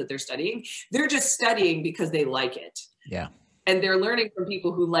whatever it is that they're studying. They're just studying because they like it. Yeah. And they're learning from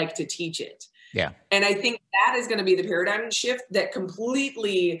people who like to teach it. Yeah. And I think that is going to be the paradigm shift that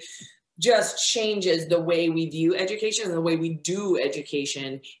completely just changes the way we view education and the way we do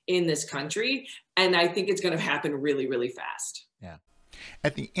education in this country. And I think it's going to happen really, really fast. Yeah.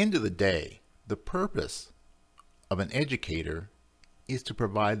 At the end of the day, the purpose of an educator is to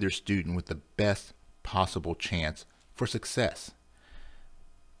provide their student with the best possible chance for success.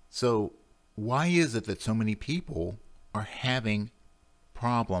 So why is it that so many people are having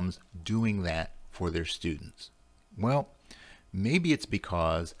problems doing that for their students? Well, maybe it's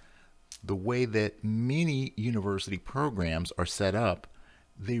because the way that many university programs are set up,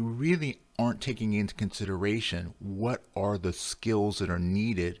 they really aren't taking into consideration what are the skills that are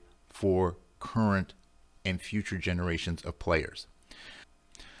needed for current and future generations of players.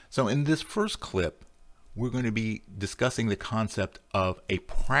 So in this first clip, we're going to be discussing the concept of a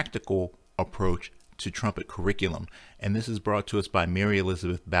practical approach to trumpet curriculum. And this is brought to us by Mary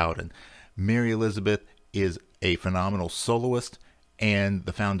Elizabeth Bowden. Mary Elizabeth is a phenomenal soloist and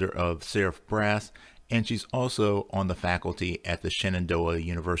the founder of Seraph Brass, and she's also on the faculty at the Shenandoah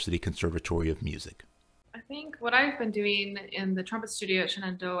University Conservatory of Music. I think what I've been doing in the trumpet studio at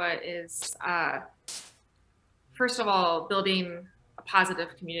Shenandoah is, first of all, building a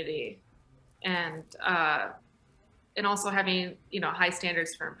positive community, and also having high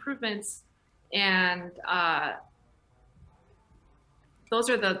standards for improvements, and those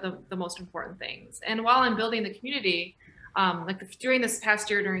are the most important things. And while I'm building the community, during this past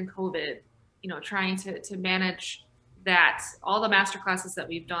year during COVID, trying to manage that, all the master classes that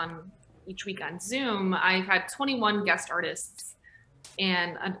we've done each week on Zoom, I've had 21 guest artists,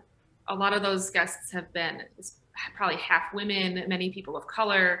 and a lot of those guests have been probably half women, many people of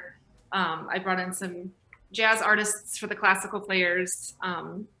color. I brought in some jazz artists for the classical players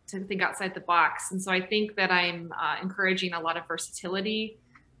to think outside the box. And so I think that I'm encouraging a lot of versatility,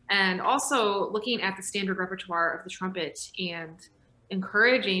 and also looking at the standard repertoire of the trumpet and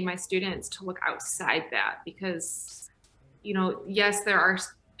encouraging my students to look outside that, because, yes, there are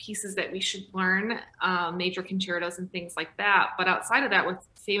pieces that we should learn, major concertos and things like that. But outside of that, with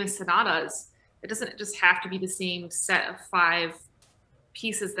famous sonatas, it doesn't just have to be the same set of 5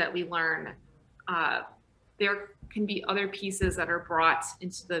 pieces that we learn. There can be other pieces that are brought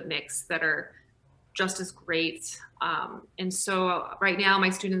into the mix that are just as great. And so right now my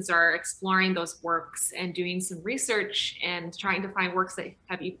students are exploring those works and doing some research and trying to find works that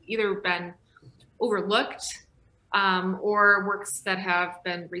have either been overlooked or works that have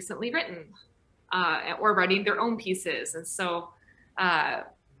been recently written, or writing their own pieces. And so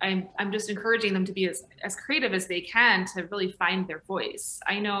I'm just encouraging them to be as creative as they can to really find their voice.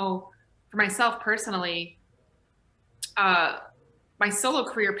 I know for myself personally, my solo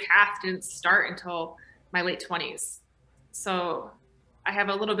career path didn't start until my late 20s. So I have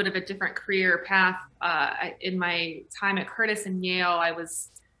a little bit of a different career path. In my time at Curtis and Yale,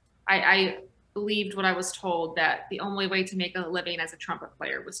 I believed what I was told, that the only way to make a living as a trumpet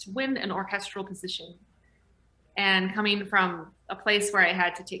player was to win an orchestral position. And coming from a place where I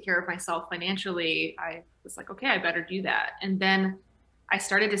had to take care of myself financially, I was like, okay, I better do that. And then I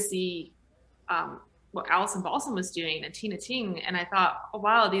started to see what Alison Balsam was doing and Tina Ting, and I thought, oh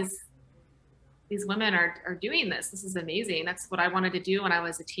wow, these women are doing this. This is amazing. That's what I wanted to do when I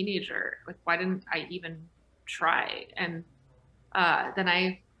was a teenager. Like, why didn't I even try? And then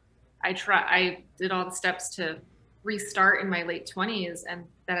I did all the steps to restart in my late 20s, and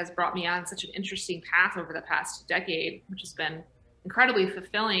that has brought me on such an interesting path over the past decade, which has been incredibly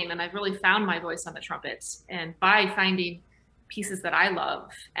fulfilling. And I've really found my voice on the trumpet, and by finding pieces that I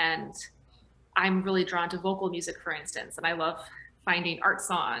love. And I'm really drawn to vocal music, for instance, and I love finding art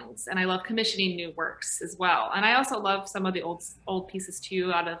songs, and I love commissioning new works as well. And I also love some of the old pieces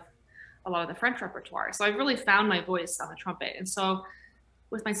too, out of a lot of the French repertoire. So I've really found my voice on the trumpet. And so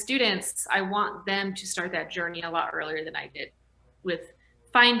with my students, I want them to start that journey a lot earlier than I did, with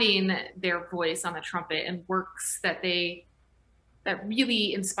finding their voice on the trumpet and works that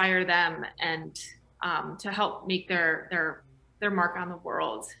really inspire them, and to help make their mark on the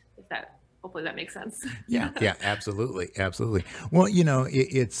world. Hopefully that makes sense. Yeah, absolutely. Well,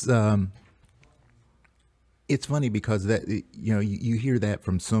 it's funny because that, you hear that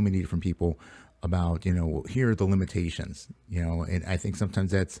from so many different people about, here are the limitations, and I think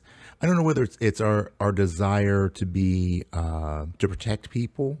sometimes I don't know whether it's our desire to be, to protect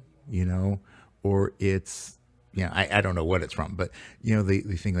people, or it's, I don't know what it's from, but they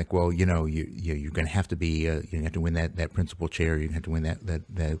think like, well, you're going to have to be, you have to win that principal chair, you're going to have to win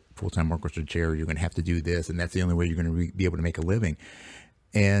that full-time orchestra chair, you're going to have to do this, and that's the only way you're going to be able to make a living.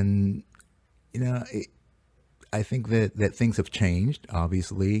 And I think that things have changed,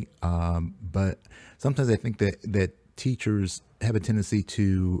 obviously, but sometimes I think that teachers have a tendency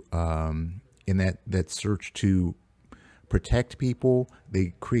to, in that search to protect people,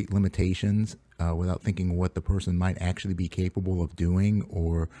 they create limitations without thinking what the person might actually be capable of doing,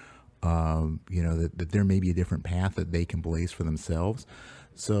 or that there may be a different path that they can blaze for themselves.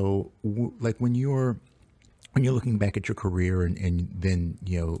 So, like when you're looking back at your career and then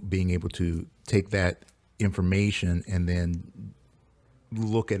being able to take that information and then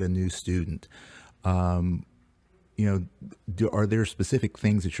look at a new student, are there specific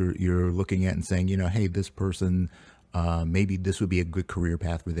things that you're looking at and saying, hey, this person, maybe this would be a good career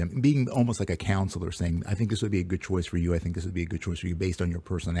path for them, being almost like a counselor, saying, I think this would be a good choice for you. I think this would be a good choice for you based on your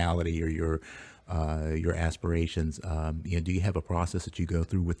personality or your aspirations. Do you have a process that you go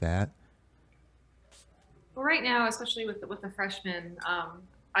through with that? Well, right now, especially with the freshmen,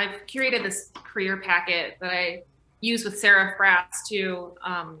 I've curated this career packet that I use with Seraph Brass too,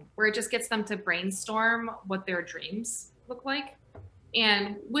 where it just gets them to brainstorm what their dreams look like.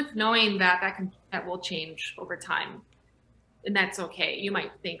 And with knowing that will change over time, and that's okay. You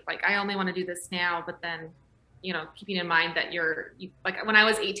might think like, I only want to do this now, but then, keeping in mind that like when I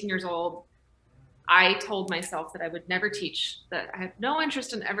was 18 years old, I told myself that I would never teach, that I had no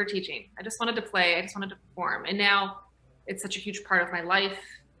interest in ever teaching. I just wanted to play. I just wanted to perform. And now it's such a huge part of my life,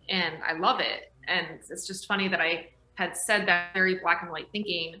 and I love it. And it's just funny that I had said that very black and white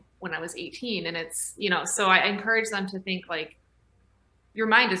thinking when I was 18. And it's, so I encourage them to think like, your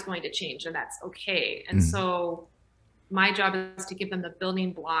mind is going to change, and that's okay. And so my job is to give them the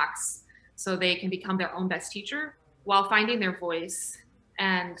building blocks so they can become their own best teacher while finding their voice.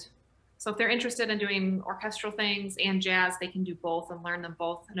 And so if they're interested in doing orchestral things and jazz, they can do both and learn them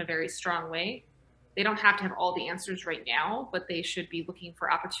both in a very strong way. They don't have to have all the answers right now, but they should be looking for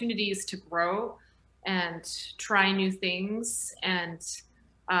opportunities to grow and try new things. And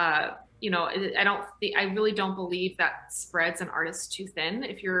I really don't believe that spreads an artist too thin.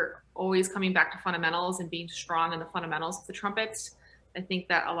 If you're always coming back to fundamentals and being strong in the fundamentals of the trumpet, I think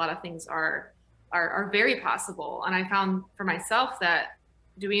that a lot of things are very possible. And I found for myself that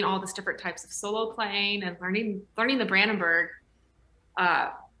doing all this different types of solo playing and learning the Brandenburg,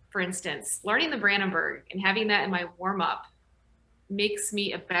 for instance, learning the Brandenburg and having that in my warm up makes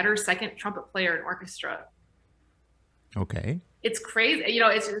me a better second trumpet player in orchestra. Okay. It's crazy.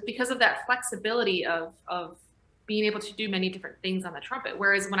 It's because of that flexibility of being able to do many different things on the trumpet.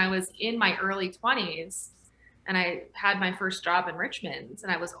 Whereas when I was in my early 20s and I had my first job in Richmond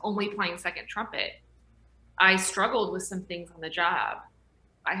and I was only playing second trumpet, I struggled with some things on the job.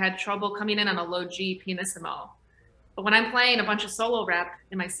 I had trouble coming in on a low G pianissimo. But when I'm playing a bunch of solo rep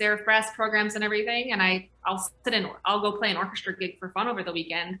in my Seraph Brass programs and everything, and I'll go play an orchestra gig for fun over the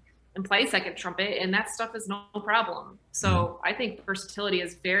weekend, and play second trumpet, and that stuff is no problem. So I think versatility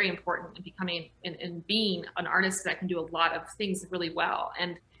is very important in becoming and being an artist that can do a lot of things really well.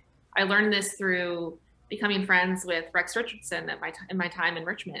 And I learned this through becoming friends with Rex Richardson in my time in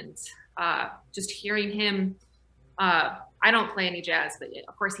Richmond. Just hearing him, I don't play any jazz, but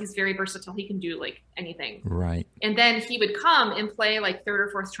of course he's very versatile. He can do like anything. Right. And then he would come and play like third or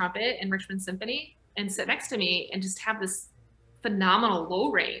fourth trumpet in Richmond Symphony and sit next to me and just have this phenomenal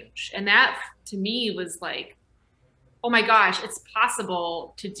low range. And that to me was like, oh my gosh, it's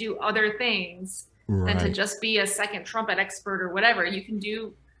possible to do other things than to just be a second trumpet expert or whatever. You can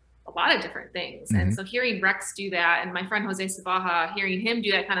do a lot of different things. And so hearing Rex do that, and my friend Jose Sibaja, hearing him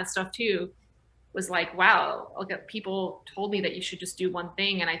do that kind of stuff too, was like, wow, look, people told me that you should just do one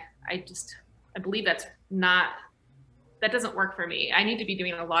thing. And I believe that doesn't work for me. I need to be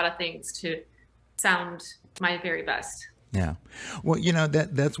doing a lot of things to sound my very best. Yeah. Well, you know,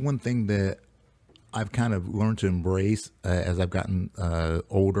 that's one thing that I've kind of learned to embrace as I've gotten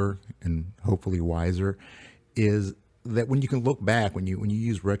older and hopefully wiser, is that when you can look back, when you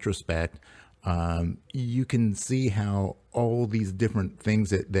use retrospect, you can see how all these different things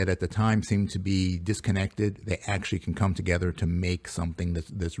that at the time seemed to be disconnected, they actually can come together to make something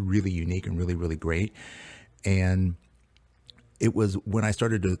that's really unique and really, really great. And it was when I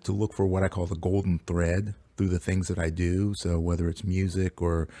started to look for what I call the golden thread through the things that I do. So whether it's music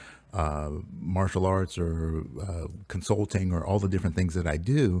or martial arts or consulting or all the different things that I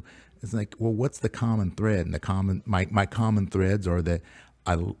do, it's like, well, what's the common thread? And my common threads are that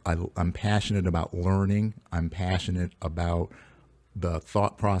I'm passionate about learning. I'm passionate about the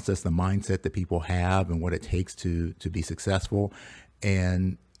thought process, the mindset that people have and what it takes to be successful.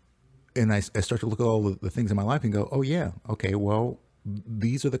 And I start to look at all the things in my life and go, oh yeah, okay, well,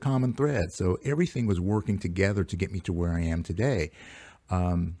 these are the common threads. So everything was working together to get me to where I am today.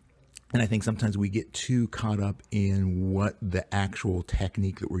 And I think sometimes we get too caught up in what the actual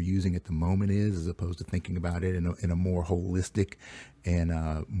technique that we're using at the moment is, as opposed to thinking about it in a more holistic and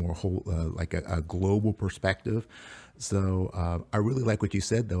like a global perspective. So I really like what you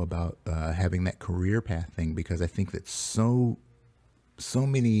said, though, about having that career path thing, because I think that so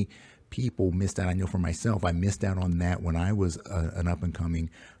many people missed out. I know for myself, I missed out on that when I was an up and coming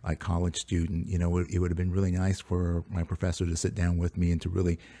like college student. You know, it would have been really nice for my professor to sit down with me and to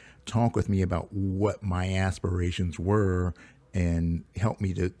really talk with me about what my aspirations were and help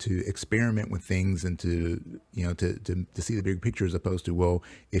me to experiment with things and to see the big picture, as opposed to, well,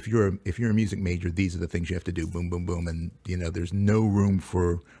 if you're a music major, these are the things you have to do, boom, boom, boom. And, you know, there's no room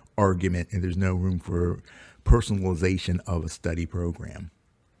for argument and there's no room for personalization of a study program.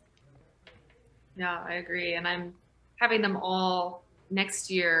 Yeah, I agree. And I'm having them all next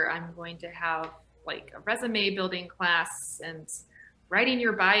year. I'm going to have like a resume building class and writing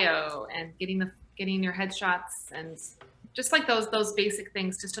your bio and getting your headshots and just like those basic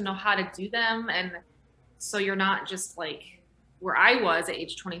things, just to know how to do them. And so you're not just like where I was at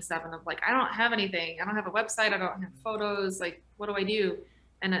age 27 of like, I don't have anything. I don't have a website. I don't have photos. Like, what do I do?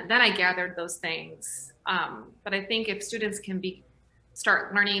 And then I gathered those things. But I think if students can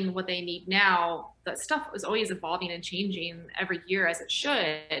start learning what they need now, that stuff is always evolving and changing every year, as it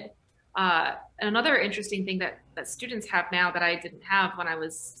should. And another interesting thing that students have now that I didn't have when I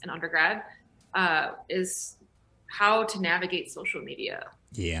was an undergrad is how to navigate social media.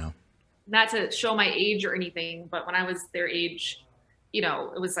 Yeah. Not to show my age or anything, but when I was their age, you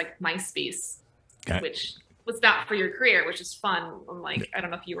know, it was like MySpace, which was not for your career, which is fun. I'm like, I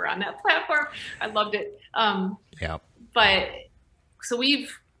don't know if you were on that platform. I loved it. Yeah. But so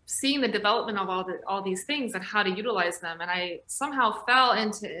we've seen the development of all these things and how to utilize them. And I somehow fell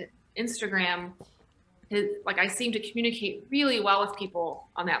into Instagram. Like, I seem to communicate really well with people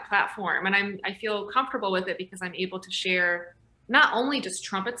on that platform, and I feel comfortable with it because I'm able to share not only just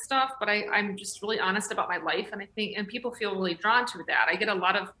trumpet stuff, but I'm just really honest about my life. And I think, and people feel really drawn to that. I get a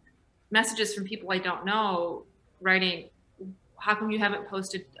lot of messages from people I don't know writing, how come you haven't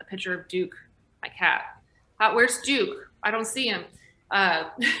posted a picture of Duke, my cat? Where's Duke? I don't see him.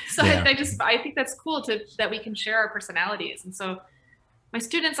 So yeah. I think that's cool that we can share our personalities. And so my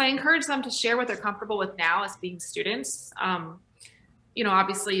students, I encourage them to share what they're comfortable with now as being students. You know,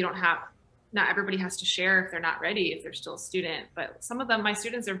 obviously not everybody has to share if they're not ready, if they're still a student, but some of them, my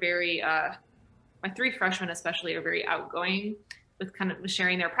students are very, my 3 freshmen especially, are very outgoing with kind of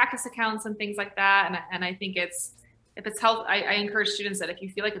sharing their practice accounts and things like that. And I think if it's health, I encourage students that if you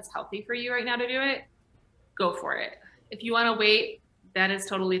feel like it's healthy for you right now to do it, go for it. If you want to wait, that is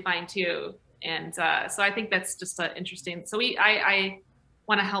totally fine too. And so I think that's just interesting. So I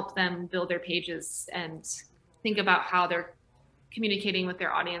want to help them build their pages and think about how they're communicating with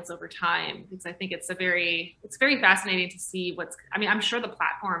their audience over time, because I think it's very fascinating to see I'm sure the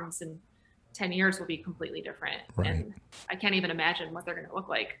platforms in 10 years will be completely different. Right. And I can't even imagine what they're going to look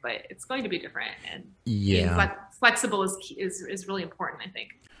like, but it's going to be different. And yeah, being flexible is really important, I think.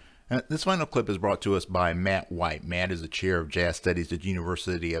 This final clip is brought to us by Matt White. Matt is the chair of jazz studies at the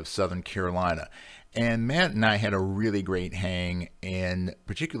University of Southern Carolina. And Matt and I had a really great hang, and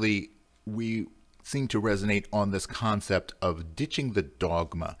particularly we seem to resonate on this concept of ditching the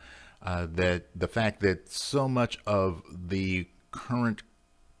dogma, that the fact that so much of the current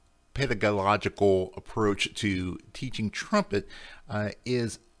pedagogical approach to teaching trumpet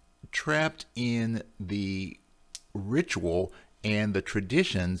is trapped in the ritual and the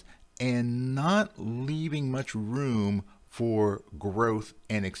traditions and not leaving much room for growth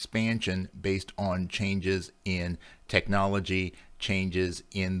and expansion based on changes in technology, changes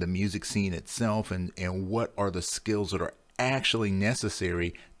in the music scene itself, and what are the skills that are actually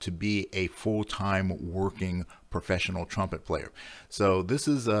necessary to be a full-time working professional trumpet player. So this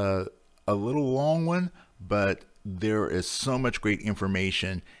is a little long one, but there is so much great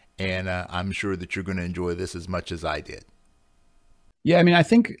information, and I'm sure that you're going to enjoy this as much as I did. Yeah, I mean, I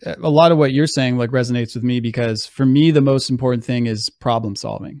think a lot of what you're saying like resonates with me, because for me, the most important thing is problem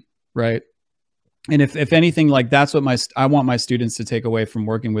solving, right? And if anything, like that's what I want my students to take away from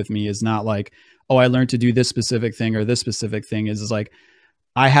working with me, is not like, oh, I learned to do this specific thing or this specific thing. Is like,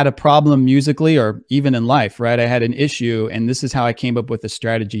 I had a problem musically or even in life, right? I had an issue, and this is how I came up with a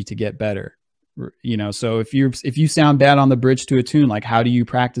strategy to get better. You know, so if you sound bad on the bridge to a tune, like how do you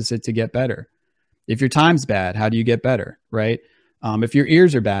practice it to get better? If your time's bad, how do you get better, right? If your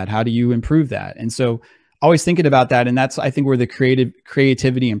ears are bad, how do you improve that? And so always thinking about that. And that's, I think, where the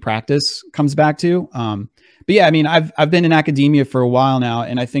creativity and practice comes back to. But yeah, I mean, I've been in academia for a while now.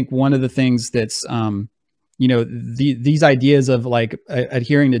 And I think one of the things that's, you know, these ideas of like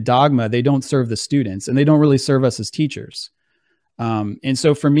adhering to dogma, they don't serve the students, and they don't really serve us as teachers. And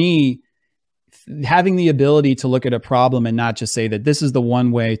so for me, having the ability to look at a problem and not just say that this is the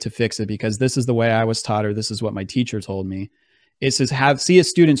one way to fix it because this is the way I was taught or this is what my teacher told me. It's to see a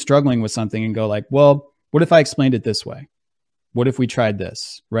student struggling with something and go like, well, what if I explained it this way? What if we tried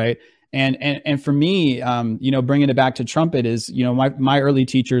this, right? And for me, you know, bringing it back to trumpet is, you know, my early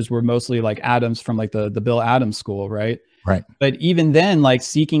teachers were mostly like Adams from like the Bill Adams school, right? Right. But even then, like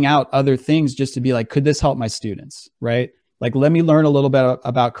seeking out other things just to be like, could this help my students, right? Like, let me learn a little bit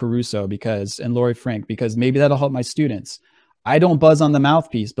about Caruso and Laurie Frank, because maybe that'll help my students. I don't buzz on the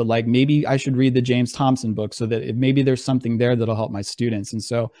mouthpiece, but like maybe I should read the James Thompson book so that maybe there's something there that'll help my students. And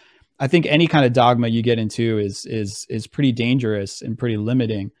so I think any kind of dogma you get into is pretty dangerous and pretty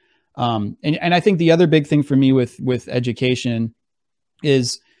limiting. And I think the other big thing for me with education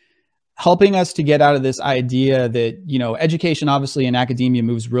is helping us to get out of this idea that, you know, education obviously in academia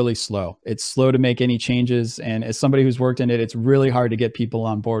moves really slow. It's slow to make any changes. And as somebody who's worked in it, it's really hard to get people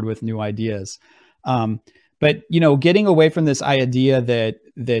on board with new ideas. But, you know, getting away from this idea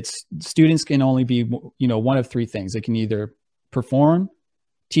that students can only be, you know, one of three things. They can either perform,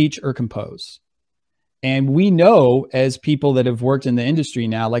 teach, or compose. And we know, as people that have worked in the industry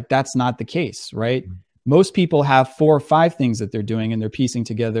now, like that's not the case, right? Mm-hmm. Most people have 4 or 5 things that they're doing and they're piecing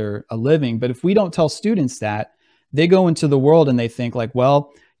together a living. But if we don't tell students that, they go into the world and they think like,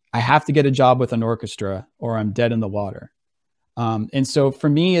 well, I have to get a job with an orchestra or I'm dead in the water. And so for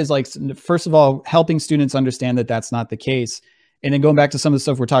me is like, first of all, helping students understand that that's not the case. And then going back to some of the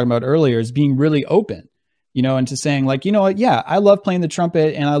stuff we're talking about earlier is being really open, you know, and to saying like, you know what, yeah, I love playing the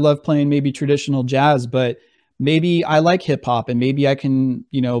trumpet and I love playing maybe traditional jazz, but maybe I like hip hop and maybe I can,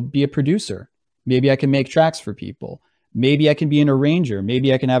 you know, be a producer. Maybe I can make tracks for people. Maybe I can be an arranger.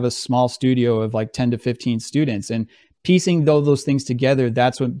 Maybe I can have a small studio of like 10 to 15 students, and piecing those things together.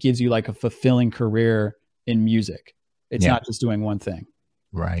 That's what gives you like a fulfilling career in music. It's not just doing one thing.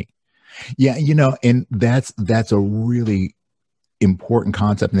 Right. Yeah. You know, and that's a really important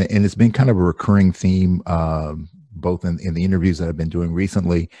concept. And it's been kind of a recurring theme, both in the interviews that I've been doing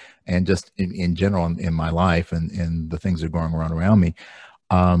recently and just in general in my life and the things that are going around me.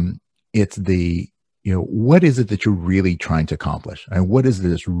 It's the, you know, what is it that you're really trying to accomplish? And what is it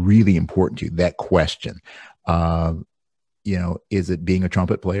that's really important to you? That question. You know, is it being a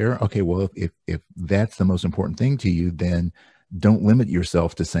trumpet player? Okay, well, if that's the most important thing to you, then don't limit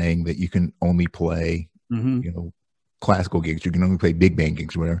yourself to saying that you can only play, you know, classical gigs. You can only play big band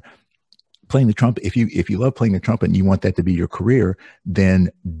gigs, whatever. Playing the trumpet, if you love playing the trumpet and you want that to be your career,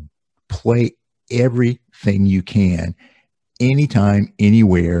 then play everything you can, anytime,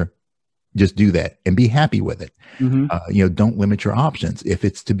 anywhere, just do that and be happy with it. Mm-hmm. Don't limit your options. If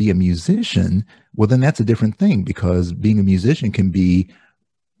it's to be a musician, well, then that's a different thing, because being a musician can be,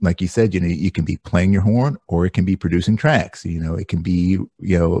 like you said, you can be playing your horn, or it can be producing tracks. It can be,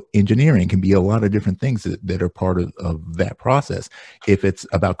 engineering, can be a lot of different things that are part of that process. If it's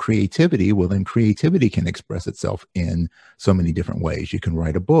about creativity, well, then creativity can express itself in so many different ways. You can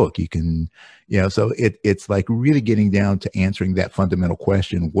write a book, you can, so it's like really getting down to answering that fundamental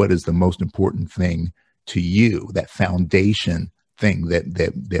question: what is the most important thing to you? That foundation thing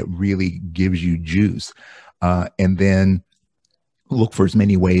that really gives you juice. And then look for as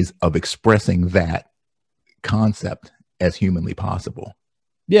many ways of expressing that concept as humanly possible.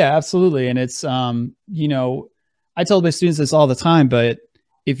 Yeah, absolutely. And it's, I tell my students this all the time, but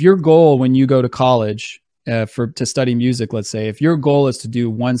if your goal when you go to college to study music, let's say, if your goal is to do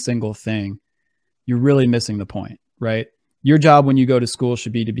one single thing, you're really missing the point, right? Your job when you go to school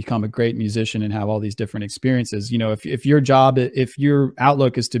should be to become a great musician and have all these different experiences. If your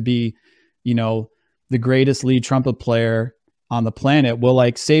outlook is to be, the greatest lead trumpet player on the planet, well,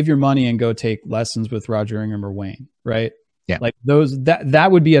 like, save your money and go take lessons with Roger Ingram or Wayne, right? Yeah. Like that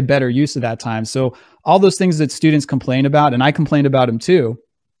would be a better use of that time. So all those things that students complain about, and I complained about them too,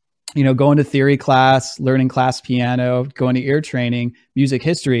 going to theory class, learning class piano, going to ear training, music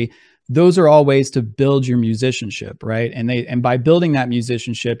history, those are all ways to build your musicianship, right? And by building that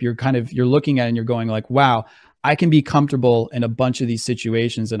musicianship, you're looking at it and you're going like, wow, I can be comfortable in a bunch of these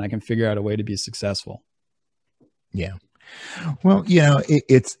situations and I can figure out a way to be successful. Yeah. Well,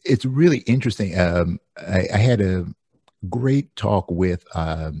 it's really interesting. I had a great talk with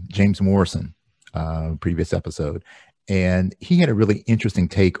James Morrison, previous episode, and he had a really interesting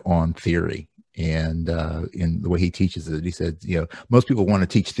take on theory and in the way he teaches it. He said, most people want to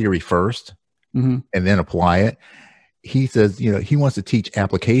teach theory first mm-hmm. and then apply it. He says, he wants to teach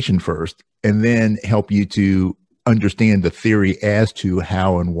application first and then help you to understand the theory as to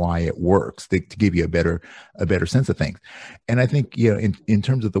how and why it works, to give you a better sense of things. And I think, in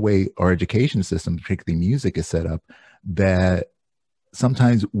terms of the way our education system, particularly music, is set up, that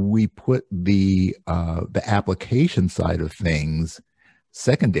sometimes we put the application side of things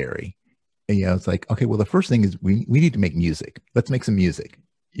secondary. And, it's like, okay, well, the first thing is we need to make music. Let's make some music.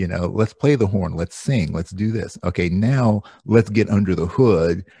 Let's play the horn. Let's sing. Let's do this. Okay, now let's get under the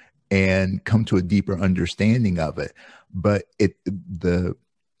hood and come to a deeper understanding of it. But the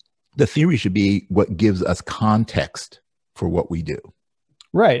theory should be what gives us context for what we do.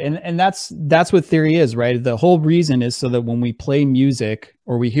 Right. And that's what theory is, right? The whole reason is so that when we play music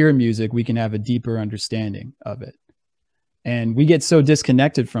or we hear music, we can have a deeper understanding of it. And we get so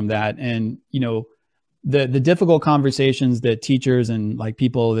disconnected from that. And, the difficult conversations that teachers and like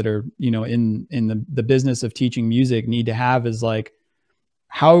people that are, in the business of teaching music need to have is like,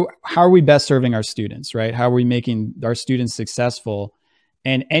 how are we best serving our students, right? How are we making our students successful?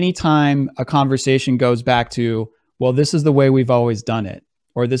 And anytime a conversation goes back to, well, this is the way we've always done it,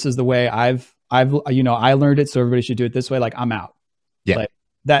 or this is the way I learned it, so everybody should do it this way, like, I'm out. Yeah. Like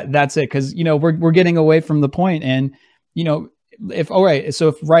that's it. Cause we're getting away from the point. And, if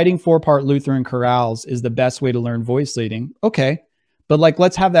writing 4-part Lutheran chorales is the best way to learn voice leading, okay. But like,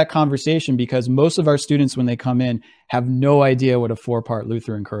 let's have that conversation, because most of our students, when they come in, have no idea what a 4-part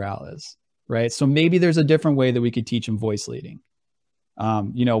Lutheran chorale is, right? So maybe there's a different way that we could teach them voice leading,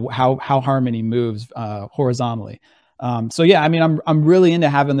 how harmony moves horizontally. So yeah, I mean, I'm really into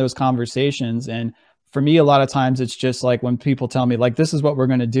having those conversations. And for me, a lot of times it's just like when people tell me like, this is what we're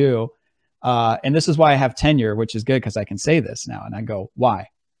going to do. And this is why I have tenure, which is good because I can say this now. And I go, why?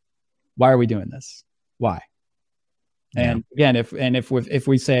 Why are we doing this? Why? And again, if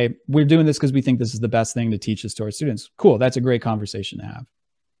we say we're doing this because we think this is the best thing to teach this to our students, cool. That's a great conversation to have.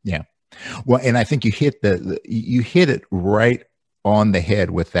 Yeah. Well, and I think you hit you hit it right on the head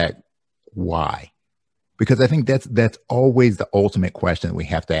with that why, because I think that's always the ultimate question that we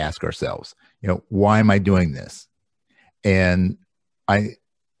have to ask ourselves. Why am I doing this? And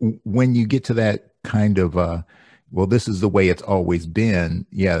when you get to that kind of well, this is the way it's always been.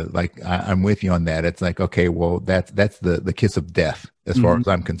 Yeah, like I'm with you on that. It's like, okay, well, that's the kiss of death as far as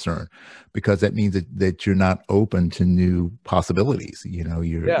I'm concerned, because that means that you're not open to new possibilities.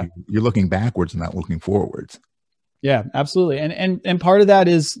 You're looking backwards and not looking forwards. Yeah, absolutely. And part of that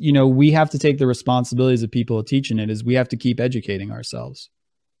is, we have to take the responsibilities of people teaching it, is we have to keep educating ourselves.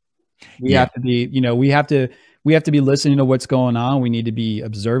 We have to be, we have to be listening to what's going on. We need to be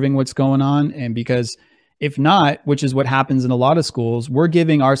observing what's going on. And because if not, which is what happens in a lot of schools, we're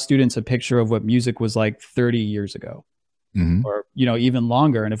giving our students a picture of what music was like 30 years ago, or, even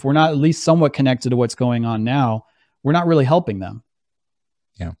longer. And if we're not at least somewhat connected to what's going on now, we're not really helping them.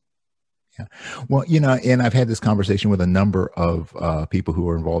 Well, and I've had this conversation with a number of people who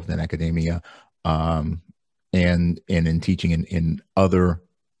are involved in academia, and in teaching in other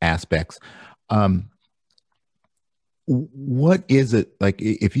aspects. What is it like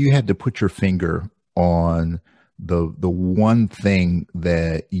if you had to put your finger on the one thing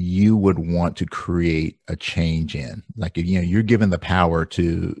that you would want to create a change in? Like, you're given the power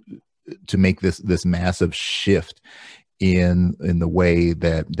to make this massive shift in the way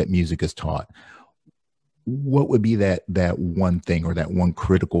that music is taught. What would be that one thing or that one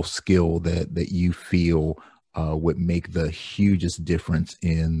critical skill that you feel would make the hugest difference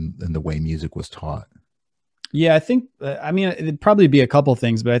in the way music was taught? Yeah, I think, it'd probably be a couple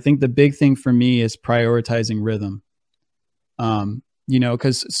things, but I think the big thing for me is prioritizing rhythm.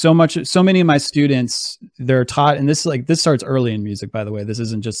 Because so many of my students, they're taught, and this starts early in music, by the way, this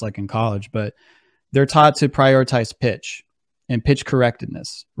isn't just like in college, but they're taught to prioritize pitch and pitch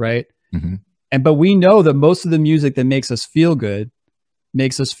correctness, right? Mm-hmm. But we know that most of the music that makes us feel good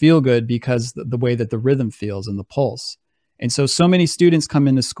because the way that the rhythm feels and the pulse. And so many students come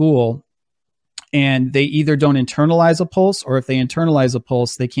into school and they either don't internalize a pulse, or if they internalize a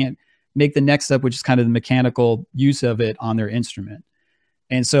pulse, they can't make the next step, which is kind of the mechanical use of it on their instrument.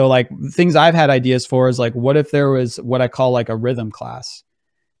 And so like things I've had ideas for is like, what if there was what I call like a rhythm class?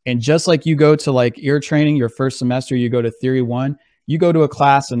 And just like you go to like ear training, your first semester, you go to Theory 1, you go to a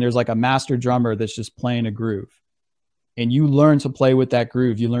class and there's like a master drummer that's just playing a groove. And you learn to play with that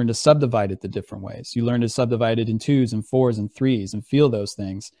groove. You learn to subdivide it the different ways. You learn to subdivide it in 2s and 4s and 3s and feel those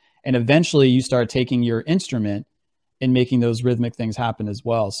things. And eventually you start taking your instrument and making those rhythmic things happen as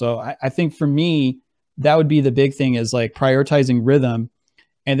well. So I think for me, that would be the big thing, is like prioritizing rhythm.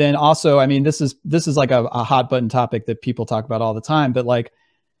 And then also, I mean, this is like a hot button topic that people talk about all the time, but like,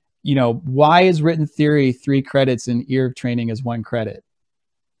 why is written theory 3 credits and ear training is 1 credit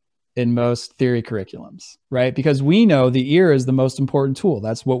in most theory curriculums, right? Because we know the ear is the most important tool.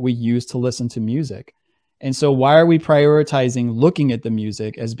 That's what we use to listen to music. And so why are we prioritizing looking at the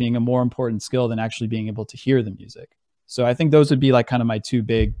music as being a more important skill than actually being able to hear the music? So I think those would be like kind of my 2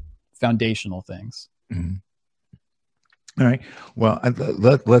 big foundational things. Mm-hmm. All right. Well,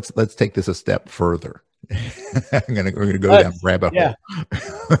 let's take this a step further. We're gonna go down rabbit hole.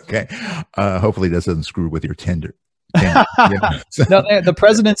 Okay. Hopefully this doesn't screw with your tender. No, the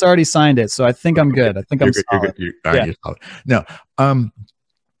president's already signed it, so I think I'm good. I think I'm solid. You're solid. No.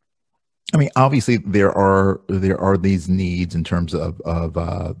 I mean, obviously there are these needs in terms of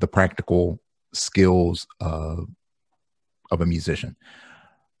the practical skills of a musician,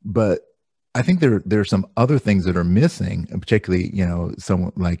 but I think there's some other things that are missing, and particularly,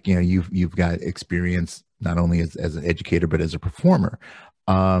 someone like, you've got experience not only as an educator, but as a performer.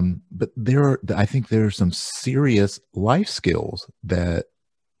 But I think there are some serious life skills that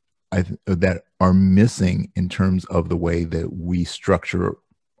are missing in terms of the way that we structure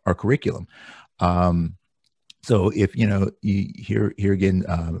our curriculum. So if, you here again,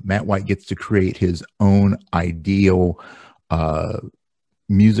 Matt White gets to create his own ideal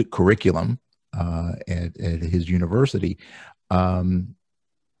music curriculum at his university.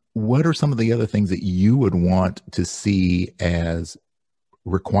 What are some of the other things that you would want to see as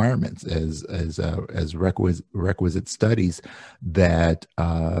requirements, as requisite studies that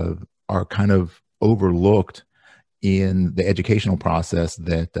are kind of overlooked in the educational process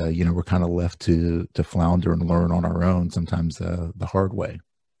that we're kind of left to flounder and learn on our own, sometimes the hard way?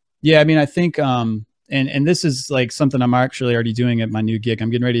 Yeah, I mean, I think and this is like something I'm actually already doing at my new gig. I'm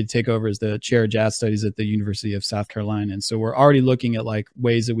getting ready to take over as the chair of jazz studies at the University of South Carolina. And so we're already looking at like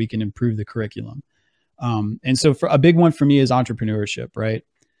ways that we can improve the curriculum. And so for a big one for me is entrepreneurship, right?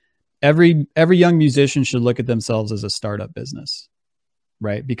 Every young musician should look at themselves as a startup business,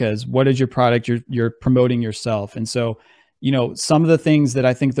 right? Because what is your product? You're promoting yourself. And so, some of the things that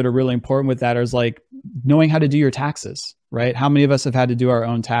I think that are really important with that is like knowing how to do your taxes, right? How many of us have had to do our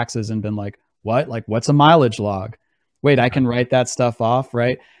own taxes and been like, what? Like, what's a mileage log? Wait, I can write that stuff off,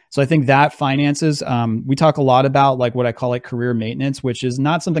 right? So I think that finances, we talk a lot about like what I call like career maintenance, which is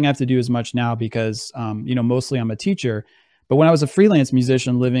not something I have to do as much now because, mostly I'm a teacher. But when I was a freelance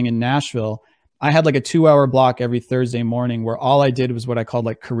musician living in Nashville, I had like a 2-hour block every Thursday morning where all I did was what I called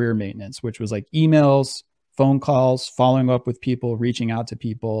like career maintenance, which was like emails, phone calls, following up with people, reaching out to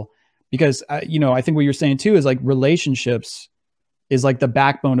people. Because, I think what you're saying too is like relationships is like the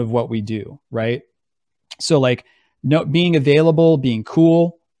backbone of what we do, right? So like being available, being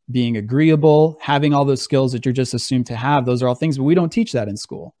cool, being agreeable, having all those skills that you're just assumed to have, those are all things, but we don't teach that in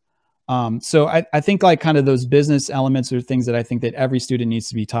school. So I think like kind of those business elements are things that I think that every student needs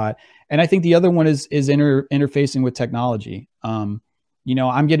to be taught. And I think the other one is interfacing with technology. You know,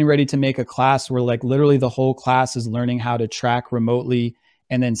 I'm getting ready to make a class where like literally the whole class is learning how to track remotely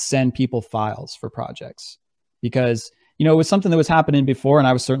and then send people files for projects, because, you know, it was something that was happening before, and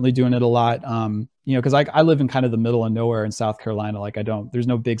I was certainly doing it a lot. You know, cause I live in kind of the middle of nowhere in South Carolina. Like there's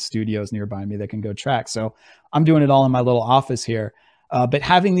no big studios nearby me that can go track. So I'm doing it all in my little office here. But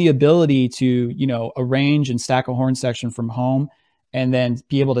having the ability to, you know, arrange and stack a horn section from home and then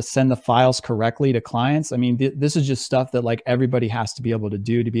be able to send the files correctly to clients. I mean, this is just stuff that like everybody has to be able to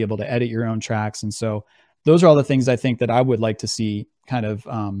do, to be able to edit your own tracks. And so those are all the things I think that I would like to see kind of,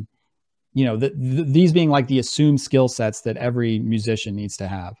 you know, these being like the assumed skill sets that every musician needs to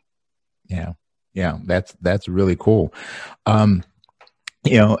have. Yeah. Yeah. That's really cool. You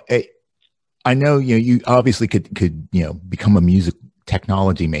know, I know, you know, you obviously could, you know, become a music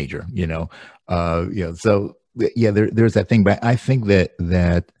technology major, you know, so yeah, there's that thing, but I think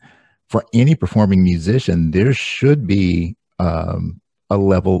that for any performing musician, there should be a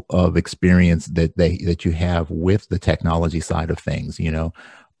level of experience that you have with the technology side of things. You know,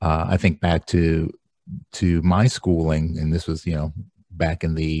 I think back to my schooling, and this was, you know, back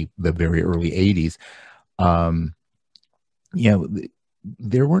in the very early 80s. You know,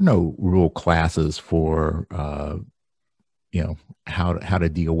 there were no real classes for you know, how to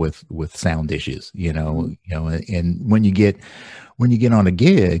deal with sound issues, you know, and when you get on a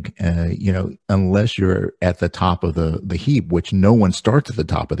gig, you know, unless you're at the top of the heap, which no one starts at the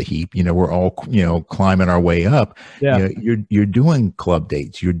top of the heap, you know, we're all, you know, climbing our way up. Yeah. You know, you're doing club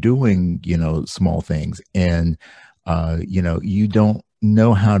dates, you're doing, you know, small things, and you know, you don't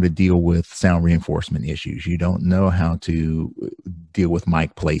know how to deal with sound reinforcement issues. You don't know how to deal with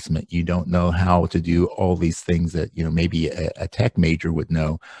mic placement. You don't know how to do all these things that, you know, maybe a tech major would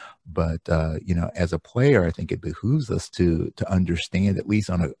know. But, you know, as a player, I think it behooves us to understand, at least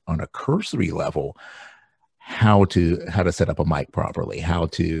on a cursory level, how to set up a mic properly, how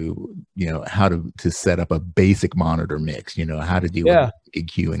to, you know, how to set up a basic monitor mix, you know, how to deal with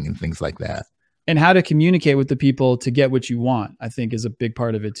EQing and things like that. And how to communicate with the people to get what you want, I think, is a big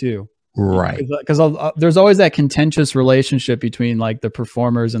part of it too. Right. Because there's always that contentious relationship between like the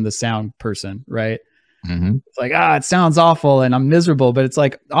performers and the sound person, right? Mm-hmm. It's like, it sounds awful and I'm miserable. But it's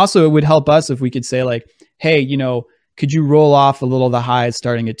like, also it would help us if we could say like, hey, you know, could you roll off a little of the highs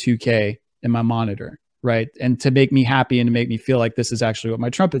starting at 2K in my monitor, right? And to make me happy and to make me feel like this is actually what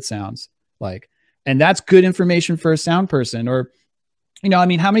my trumpet sounds like. And that's good information for a sound person. Or, you know, I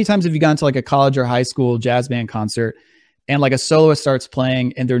mean, how many times have you gone to like a college or high school jazz band concert and like a soloist starts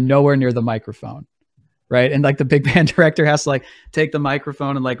playing and they're nowhere near the microphone, right? And like the big band director has to like take the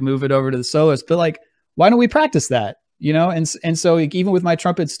microphone and like move it over to the soloist. But like, why don't we practice that? You know? And so like, even with my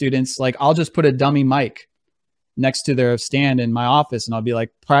trumpet students, like I'll just put a dummy mic next to their stand in my office and I'll be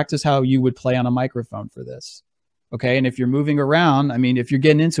like, practice how you would play on a microphone for this. Okay. And if you're moving around, I mean, if you're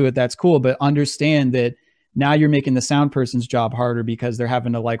getting into it, that's cool, but understand that now you're making the sound person's job harder because they're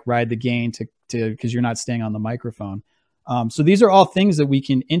having to like ride the gain to because you're not staying on the microphone. So these are all things that we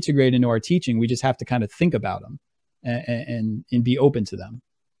can integrate into our teaching. We just have to kind of think about them and be open to them.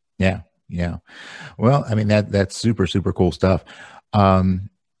 Yeah. Yeah. Well, I mean, that's super, super cool stuff.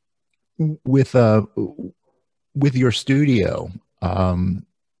 With your studio, you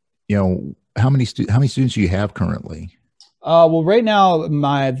know, how many students do you have currently? Well, right now,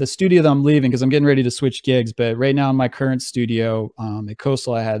 the studio that I'm leaving, because I'm getting ready to switch gigs, but right now in my current studio at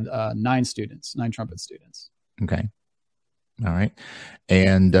Coastal, I had 9 trumpet students. Okay. All right.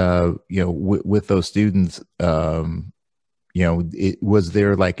 And, you know, with those students, you know, was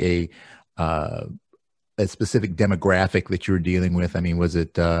there like a specific demographic that you were dealing with? I mean, was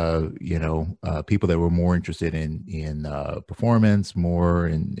it, you know, people that were more interested in performance, more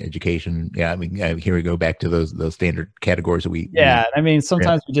in education? Yeah. I mean, here we go back to those standard categories that I mean,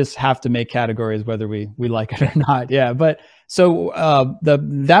 sometimes we just have to make categories, whether we like it or not. Yeah. But so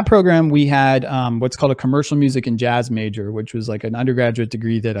that program, we had what's called a commercial music and jazz major, which was like an undergraduate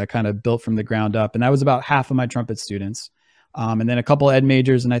degree that I kind of built from the ground up. And that was about half of my trumpet students. And then a couple ed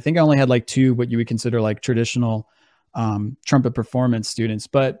majors. And I think I only had like 2, what you would consider like traditional trumpet performance students.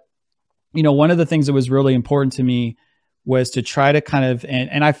 But, you know, one of the things that was really important to me was to try to kind of,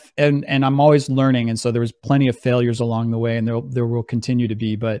 and I'm always learning. And so there was plenty of failures along the way, and there will continue to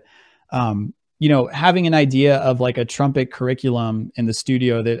be, but, you know, having an idea of like a trumpet curriculum in the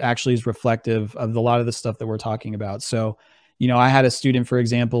studio that actually is reflective of a lot of the stuff that we're talking about. So, you know, I had a student, for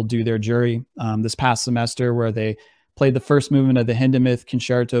example, do their jury this past semester where they played the first movement of the Hindemith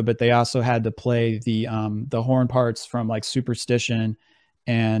concerto, but they also had to play the horn parts from like Superstition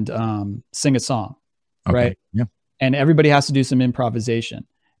and sing a song, okay. right? Yeah. And everybody has to do some improvisation.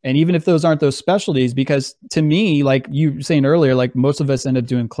 And even if those aren't those specialties, because to me, like you were saying earlier, like most of us end up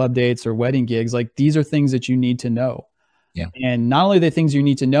doing club dates or wedding gigs, like these are things that you need to know. Yeah. And not only the things you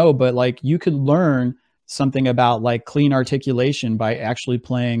need to know, but like you could learn something about like clean articulation by actually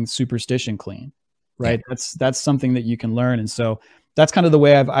playing superstition clean, right? Yeah. That's something that you can learn. And so that's kind of the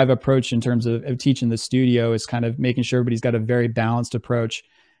way I've approached in terms of teaching the studio, is kind of making sure everybody's got a very balanced approach.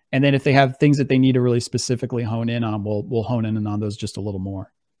 And then if they have things that they need to really specifically hone in on, we'll hone in on those just a little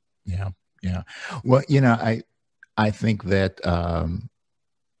more. Yeah. Yeah. Well, you know, I think that,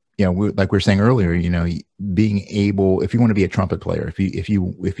 you know, like we were saying earlier, you know, being able, if you want to be a trumpet player, if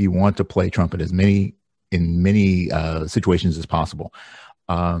you want to play trumpet in many situations as possible,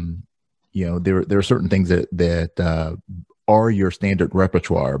 you know, there are certain things that are your standard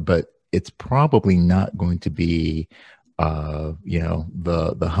repertoire, but it's probably not going to be, you know,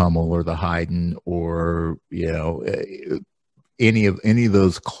 the Hummel or the Haydn or, you know, any of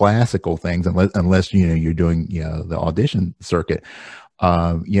those classical things, unless you know you're doing, you know, the audition circuit.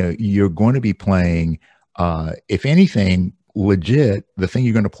 You know, you're going to be playing, if anything, legit. The thing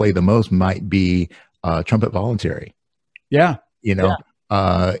you're going to play the most might be trumpet voluntary. Yeah, you know,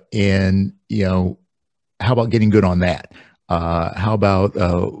 yeah. And you know, how about getting good on that? How about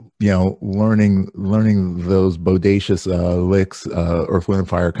you know, learning those bodacious licks, Earth, Wind, and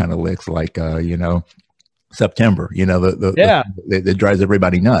Fire kind of licks, like you know, September, you know, that drives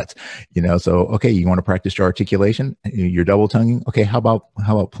everybody nuts, you know. So okay, you want to practice your articulation, your double tonguing. Okay, how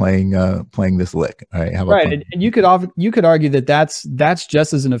about playing this lick? All right, how about right? And you could argue that that's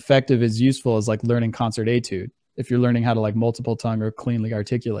just as effective as useful as like learning concert etude, if you're learning how to like multiple tongue or cleanly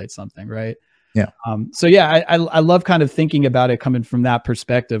articulate something, right? Yeah. So yeah, I love kind of thinking about it coming from that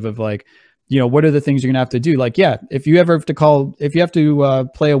perspective of like, you know, what are the things you're gonna have to do? Like, yeah, if you have to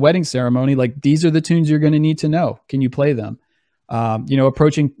play a wedding ceremony, like these are the tunes you're gonna need to know. Can you play them? You know,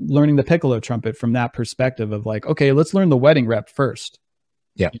 learning the piccolo trumpet from that perspective of like, okay, let's learn the wedding rep first.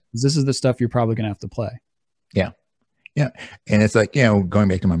 Yeah. This is the stuff you're probably gonna have to play. Yeah. Yeah. And it's like, you know, going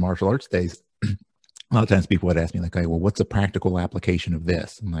back to my martial arts days, a lot of times people would ask me like, okay, well, what's the practical application of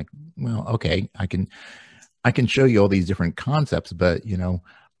this? I'm like, well, okay, I can show you all these different concepts, but you know,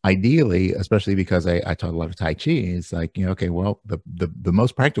 ideally, especially because I taught a lot of Tai Chi, it's like, you know, okay, well, the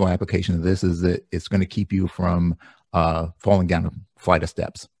most practical application of this is that it's going to keep you from falling down a flight of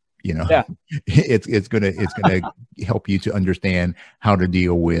steps. You know, yeah. it's gonna help you to understand how to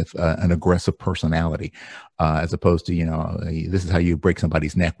deal with an aggressive personality, as opposed to, you know, this is how you break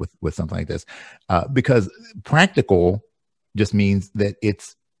somebody's neck with something like this, because practical just means that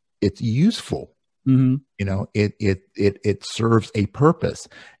it's useful. Mm-hmm. You know, it serves a purpose,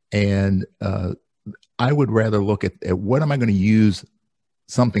 and I would rather look at what am I going to use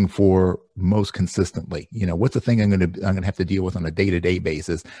something for most consistently. You know, what's the thing I'm going to have to deal with on a day-to-day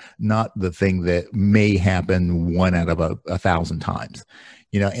basis, not the thing that may happen one out of a 1,000 times.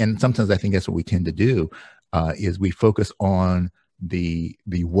 You know, and sometimes I think that's what we tend to do, is we focus on the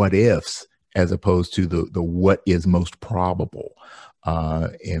what ifs as opposed to the what is most probable,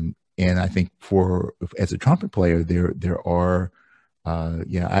 and I think as a trumpet player, there are,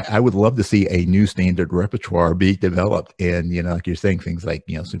 yeah, I would love to see a new standard repertoire be developed. And, you know, like you're saying, things like,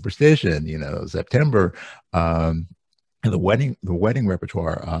 you know, superstition, you know, September, and the wedding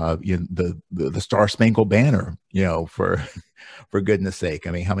repertoire, you know, the Star Spangled Banner, you know, for goodness sake.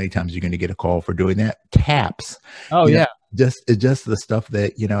 I mean, how many times are you going to get a call for doing that? Taps. Oh, yeah. Just the stuff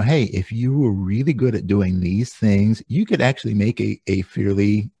that, you know, hey, if you were really good at doing these things, you could actually make a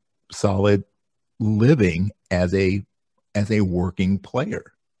fairly solid living as a working player.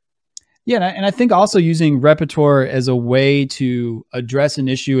 Yeah, and I think also using repertoire as a way to address an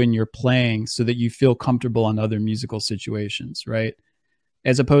issue in your playing so that you feel comfortable in other musical situations, right?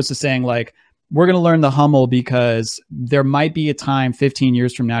 As opposed to saying like, we're going to learn the Hummel because there might be a time 15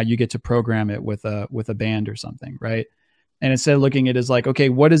 years from now you get to program it with a band or something, right? And instead of looking at it as like, okay,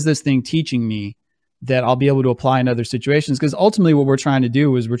 what is this thing teaching me that I'll be able to apply in other situations? Because ultimately what we're trying to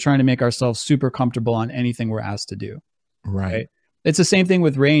do is we're trying to make ourselves super comfortable on anything we're asked to do. Right. It's the same thing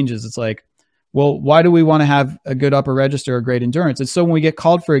with ranges. It's like, well, why do we want to have a good upper register or great endurance? It's so when we get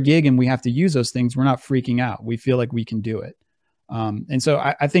called for a gig and we have to use those things, we're not freaking out. We feel like we can do it. And so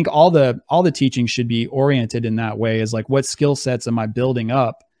I think all the teaching should be oriented in that way, is like, what skill sets am I building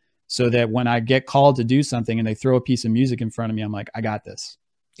up so that when I get called to do something and they throw a piece of music in front of me, I'm like, I got this.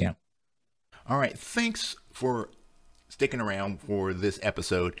 Yeah. All right. Thanks for sticking around for this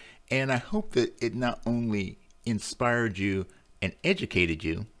episode. And I hope that it not only inspired you and educated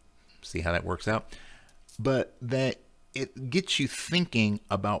you, see how that works out, but that it gets you thinking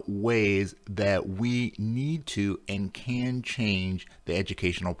about ways that we need to and can change the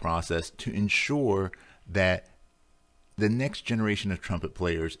educational process to ensure that the next generation of trumpet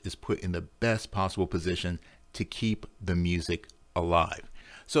players is put in the best possible position to keep the music alive.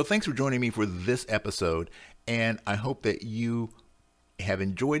 So thanks for joining me for this episode, and I hope that you have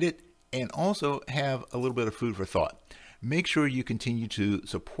enjoyed it and also have a little bit of food for thought. Make sure you continue to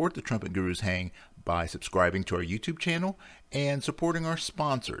support the Trumpet Gurus Hang by subscribing to our YouTube channel and supporting our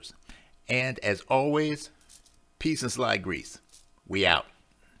sponsors. And as always, peace and slide grease. We out.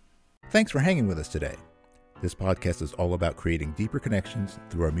 Thanks for hanging with us today. This podcast is all about creating deeper connections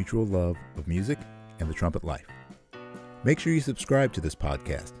through our mutual love of music and the trumpet life. Make sure you subscribe to this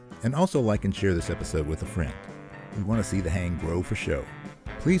podcast and also like and share this episode with a friend. We want to see the Hang grow for show.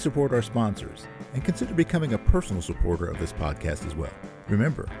 Please support our sponsors and consider becoming a personal supporter of this podcast as well.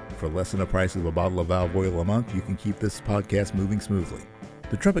 Remember, for less than the price of a bottle of valve oil a month, you can keep this podcast moving smoothly.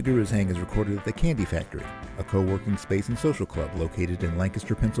 The Trumpet Gurus Hang is recorded at the Candy Factory, a co-working space and social club located in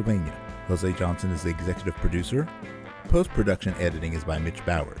Lancaster, Pennsylvania. Jose Johnson is the executive producer. Post-production editing is by Mitch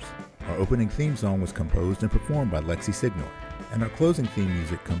Bowers. Our opening theme song was composed and performed by Lexie Signor, and our closing theme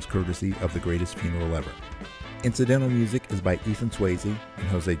music comes courtesy of The Greatest Funeral Ever. Incidental music is by Ethan Swayze and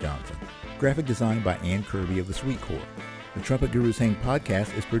Jose Johnson. Graphic design by Ann Kirby of the Sweet Corps. The Trumpet Gurus Hang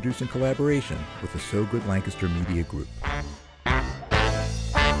podcast is produced in collaboration with the So Good Lancaster Media Group.